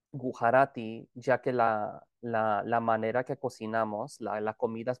Gujarati, ya que la manera que cocinamos, la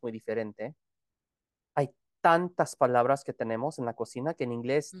comida es muy diferente, hay tantas palabras que tenemos en la cocina que en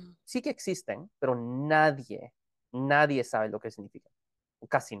inglés mm, sí que existen, pero nadie sabe lo que significa, o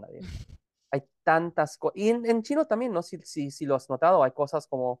casi nadie. Hay tantas cosas, y en chino también, ¿no? Si lo has notado, hay cosas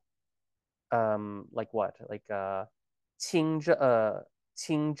como, like what, like,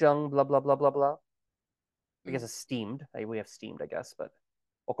 qingzheng, blah, blah, blah, blah, blah. I guess mm. it's steamed. We have steamed, I guess, but,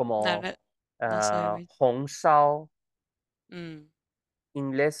 o No, como no, no sé bien. hong shao, Mm,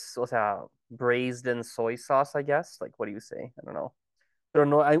 inglés, o sea, braised in soy sauce, I guess. Like, what do you say? I don't know. Pero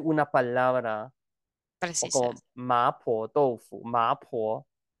no hay una palabra, o precisa. como mapo, tofu, mapo,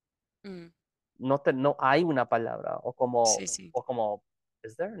 Mm, no hay una palabra, sí, sí. o como,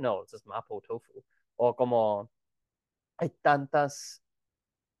 is there? No, it's just mapo, tofu. O como, hay tantas,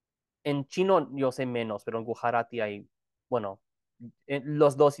 en chino yo sé menos, pero en Gujarati hay, bueno, en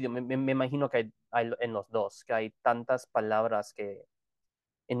los dos idiomas, me imagino que hay en los dos, que hay tantas palabras que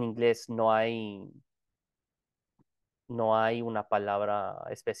en inglés no hay una palabra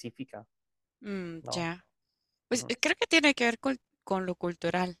específica, ¿no? Ya. Pues Ujú. creo que tiene que ver con lo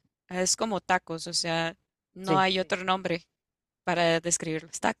cultural. Es como tacos, o sea, no Sí, hay otro nombre para describir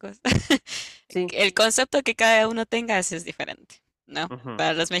los tacos. sí, El concepto que cada uno tenga es diferente, ¿no? ujú,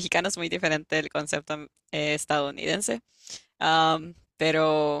 Para los mexicanos muy diferente el concepto estadounidense.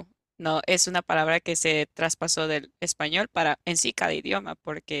 Pero no, es una palabra que se traspasó del español para en sí cada idioma,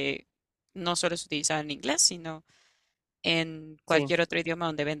 porque no solo se utiliza en inglés, sino en sí, cualquier otro idioma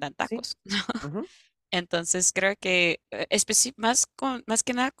donde vendan sí, tacos. ujú. Entonces creo que más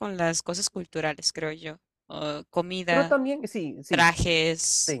que nada con las cosas culturales, creo yo. Pero Comida, también, sí, sí,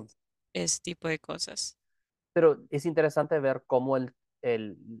 trajes, sí. ese tipo de cosas. Pero es interesante ver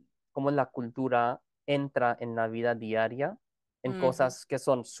el, cómo la cultura entra en la vida diaria, en Ujú. cosas que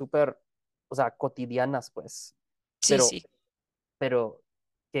son súper, o sea, cotidianas, pues, Sí, pero, sí. pero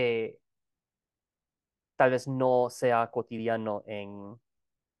que tal vez no sea cotidiano en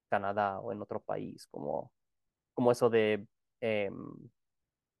Canadá o en otro país, como eso de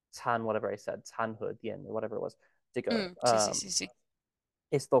Tan, whatever I said, Tanhood, whatever it was. Sí, sí, sí, sí.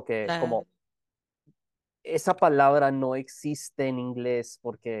 Esto que La, como esa palabra no existe en inglés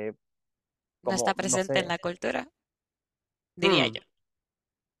porque no está como, no presente en sé, la cultura, diría hmm, yo.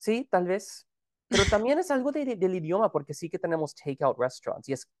 sí, tal vez, pero también es algo del idioma porque sí que tenemos takeout restaurants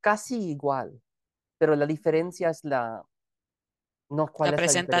y es casi igual, pero la diferencia es no, La ¿cuál es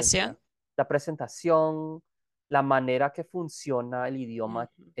la presentación. diferencia? La presentación, la manera que funciona Ujú,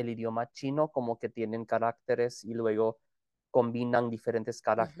 el idioma chino, como que tienen caracteres y luego combinan diferentes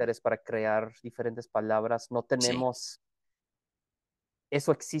ujú. caracteres para crear diferentes palabras. No Sí. tenemos,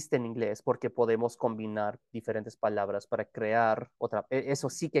 eso existe en inglés porque podemos combinar diferentes palabras para crear otra. Eso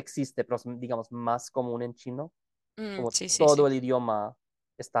sí que existe, pero es, digamos, más común en chino, como Sí, sí, todo sí. el idioma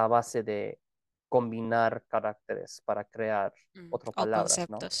está a base de combinar caracteres para crear otras O palabras,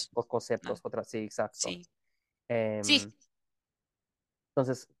 ¿no? conceptos, O conceptos, ¿no? otras, sí, exacto. Sí. Sí, Em,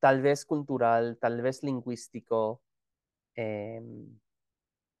 entonces, tal vez cultural, tal vez lingüístico, em,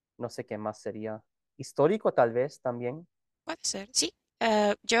 no sé qué más sería. Histórico, tal vez también. puede ser. Sí.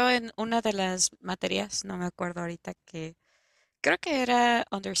 Yo en una de las materias, no me acuerdo ahorita que creo que era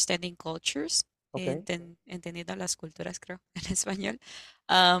Understanding Cultures, Ok. entendiendo las culturas, creo, en español.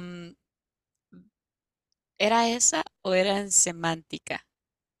 Am, ¿Era esa o era en semántica?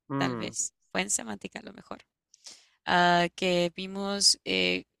 Tal Mm, vez. Fue en semántica a lo mejor. Que vimos,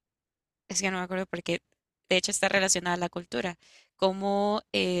 es que no me acuerdo porque de hecho está relacionada a la cultura. Como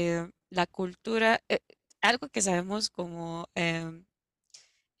la cultura, algo que sabemos como eh,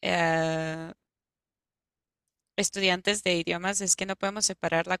 estudiantes de idiomas es que no podemos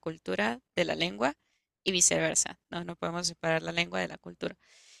separar la cultura de la lengua y viceversa. No, no podemos separar la lengua de la cultura.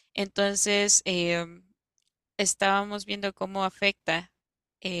 Entonces, estábamos viendo cómo afecta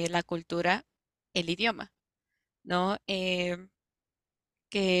la cultura el idioma, ¿no?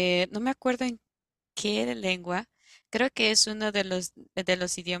 Que no me acuerdo en qué lengua, creo que es uno de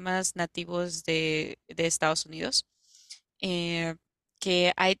los idiomas nativos de Estados Unidos, eh,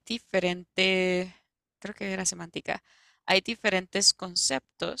 que hay diferente, creo que era semántica, hay diferentes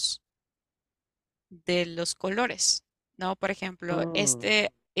conceptos de los colores, ¿no? Por ejemplo, Mm,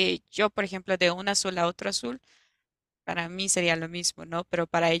 yo, por ejemplo, de un azul a otro azul, para mí sería lo mismo, ¿no? Pero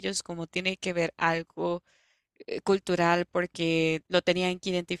para ellos como tiene que ver algo cultural porque lo tenían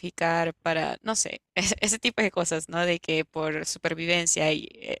que identificar para, no sé, ese tipo de cosas, ¿no? De que por supervivencia y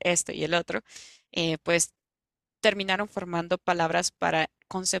esto y el otro, pues terminaron formando palabras para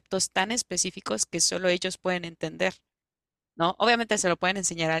conceptos tan específicos que solo ellos pueden entender, ¿no? Obviamente se lo pueden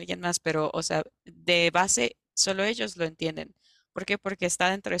enseñar a alguien más, pero, o sea, de base, solo ellos lo entienden. ¿Por qué? Porque está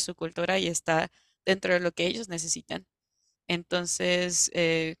dentro de su cultura y está dentro de lo que ellos necesitan. Entonces,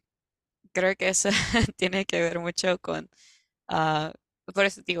 creo que eso tiene que ver mucho con, ah, por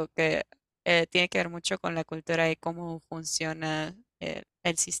eso digo que tiene que ver mucho con la cultura y cómo funciona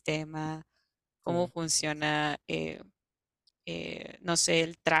el sistema, cómo sí. funciona, no sé,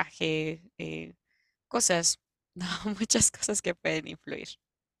 el traje, cosas, no, muchas cosas que pueden influir.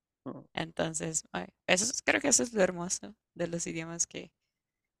 Mm. Entonces, ay, creo que eso es lo hermoso de los idiomas que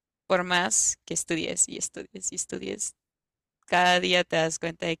por más que estudies y estudies y estudies, cada día te das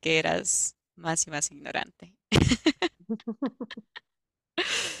cuenta de que eras más y más ignorante.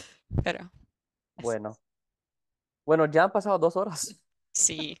 Pero así Bueno, es. bueno, ya han pasado 2 horas.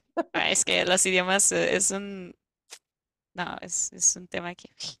 Sí, es que los idiomas es un, no, es un tema que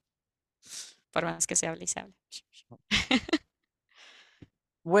por más que se hable y se hable.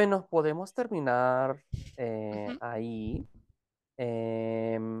 Bueno, podemos terminar Ujú. ahí.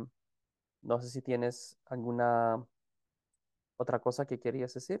 Em, no sé si tienes alguna otra cosa que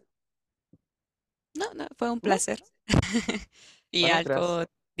querías decir. No, no, fue un ¿No? placer y Bueno, gracias. algo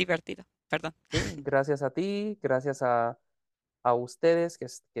divertido, perdón. Sí, gracias a ti, gracias a ustedes que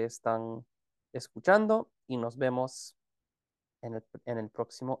están escuchando y nos vemos en el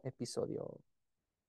próximo episodio.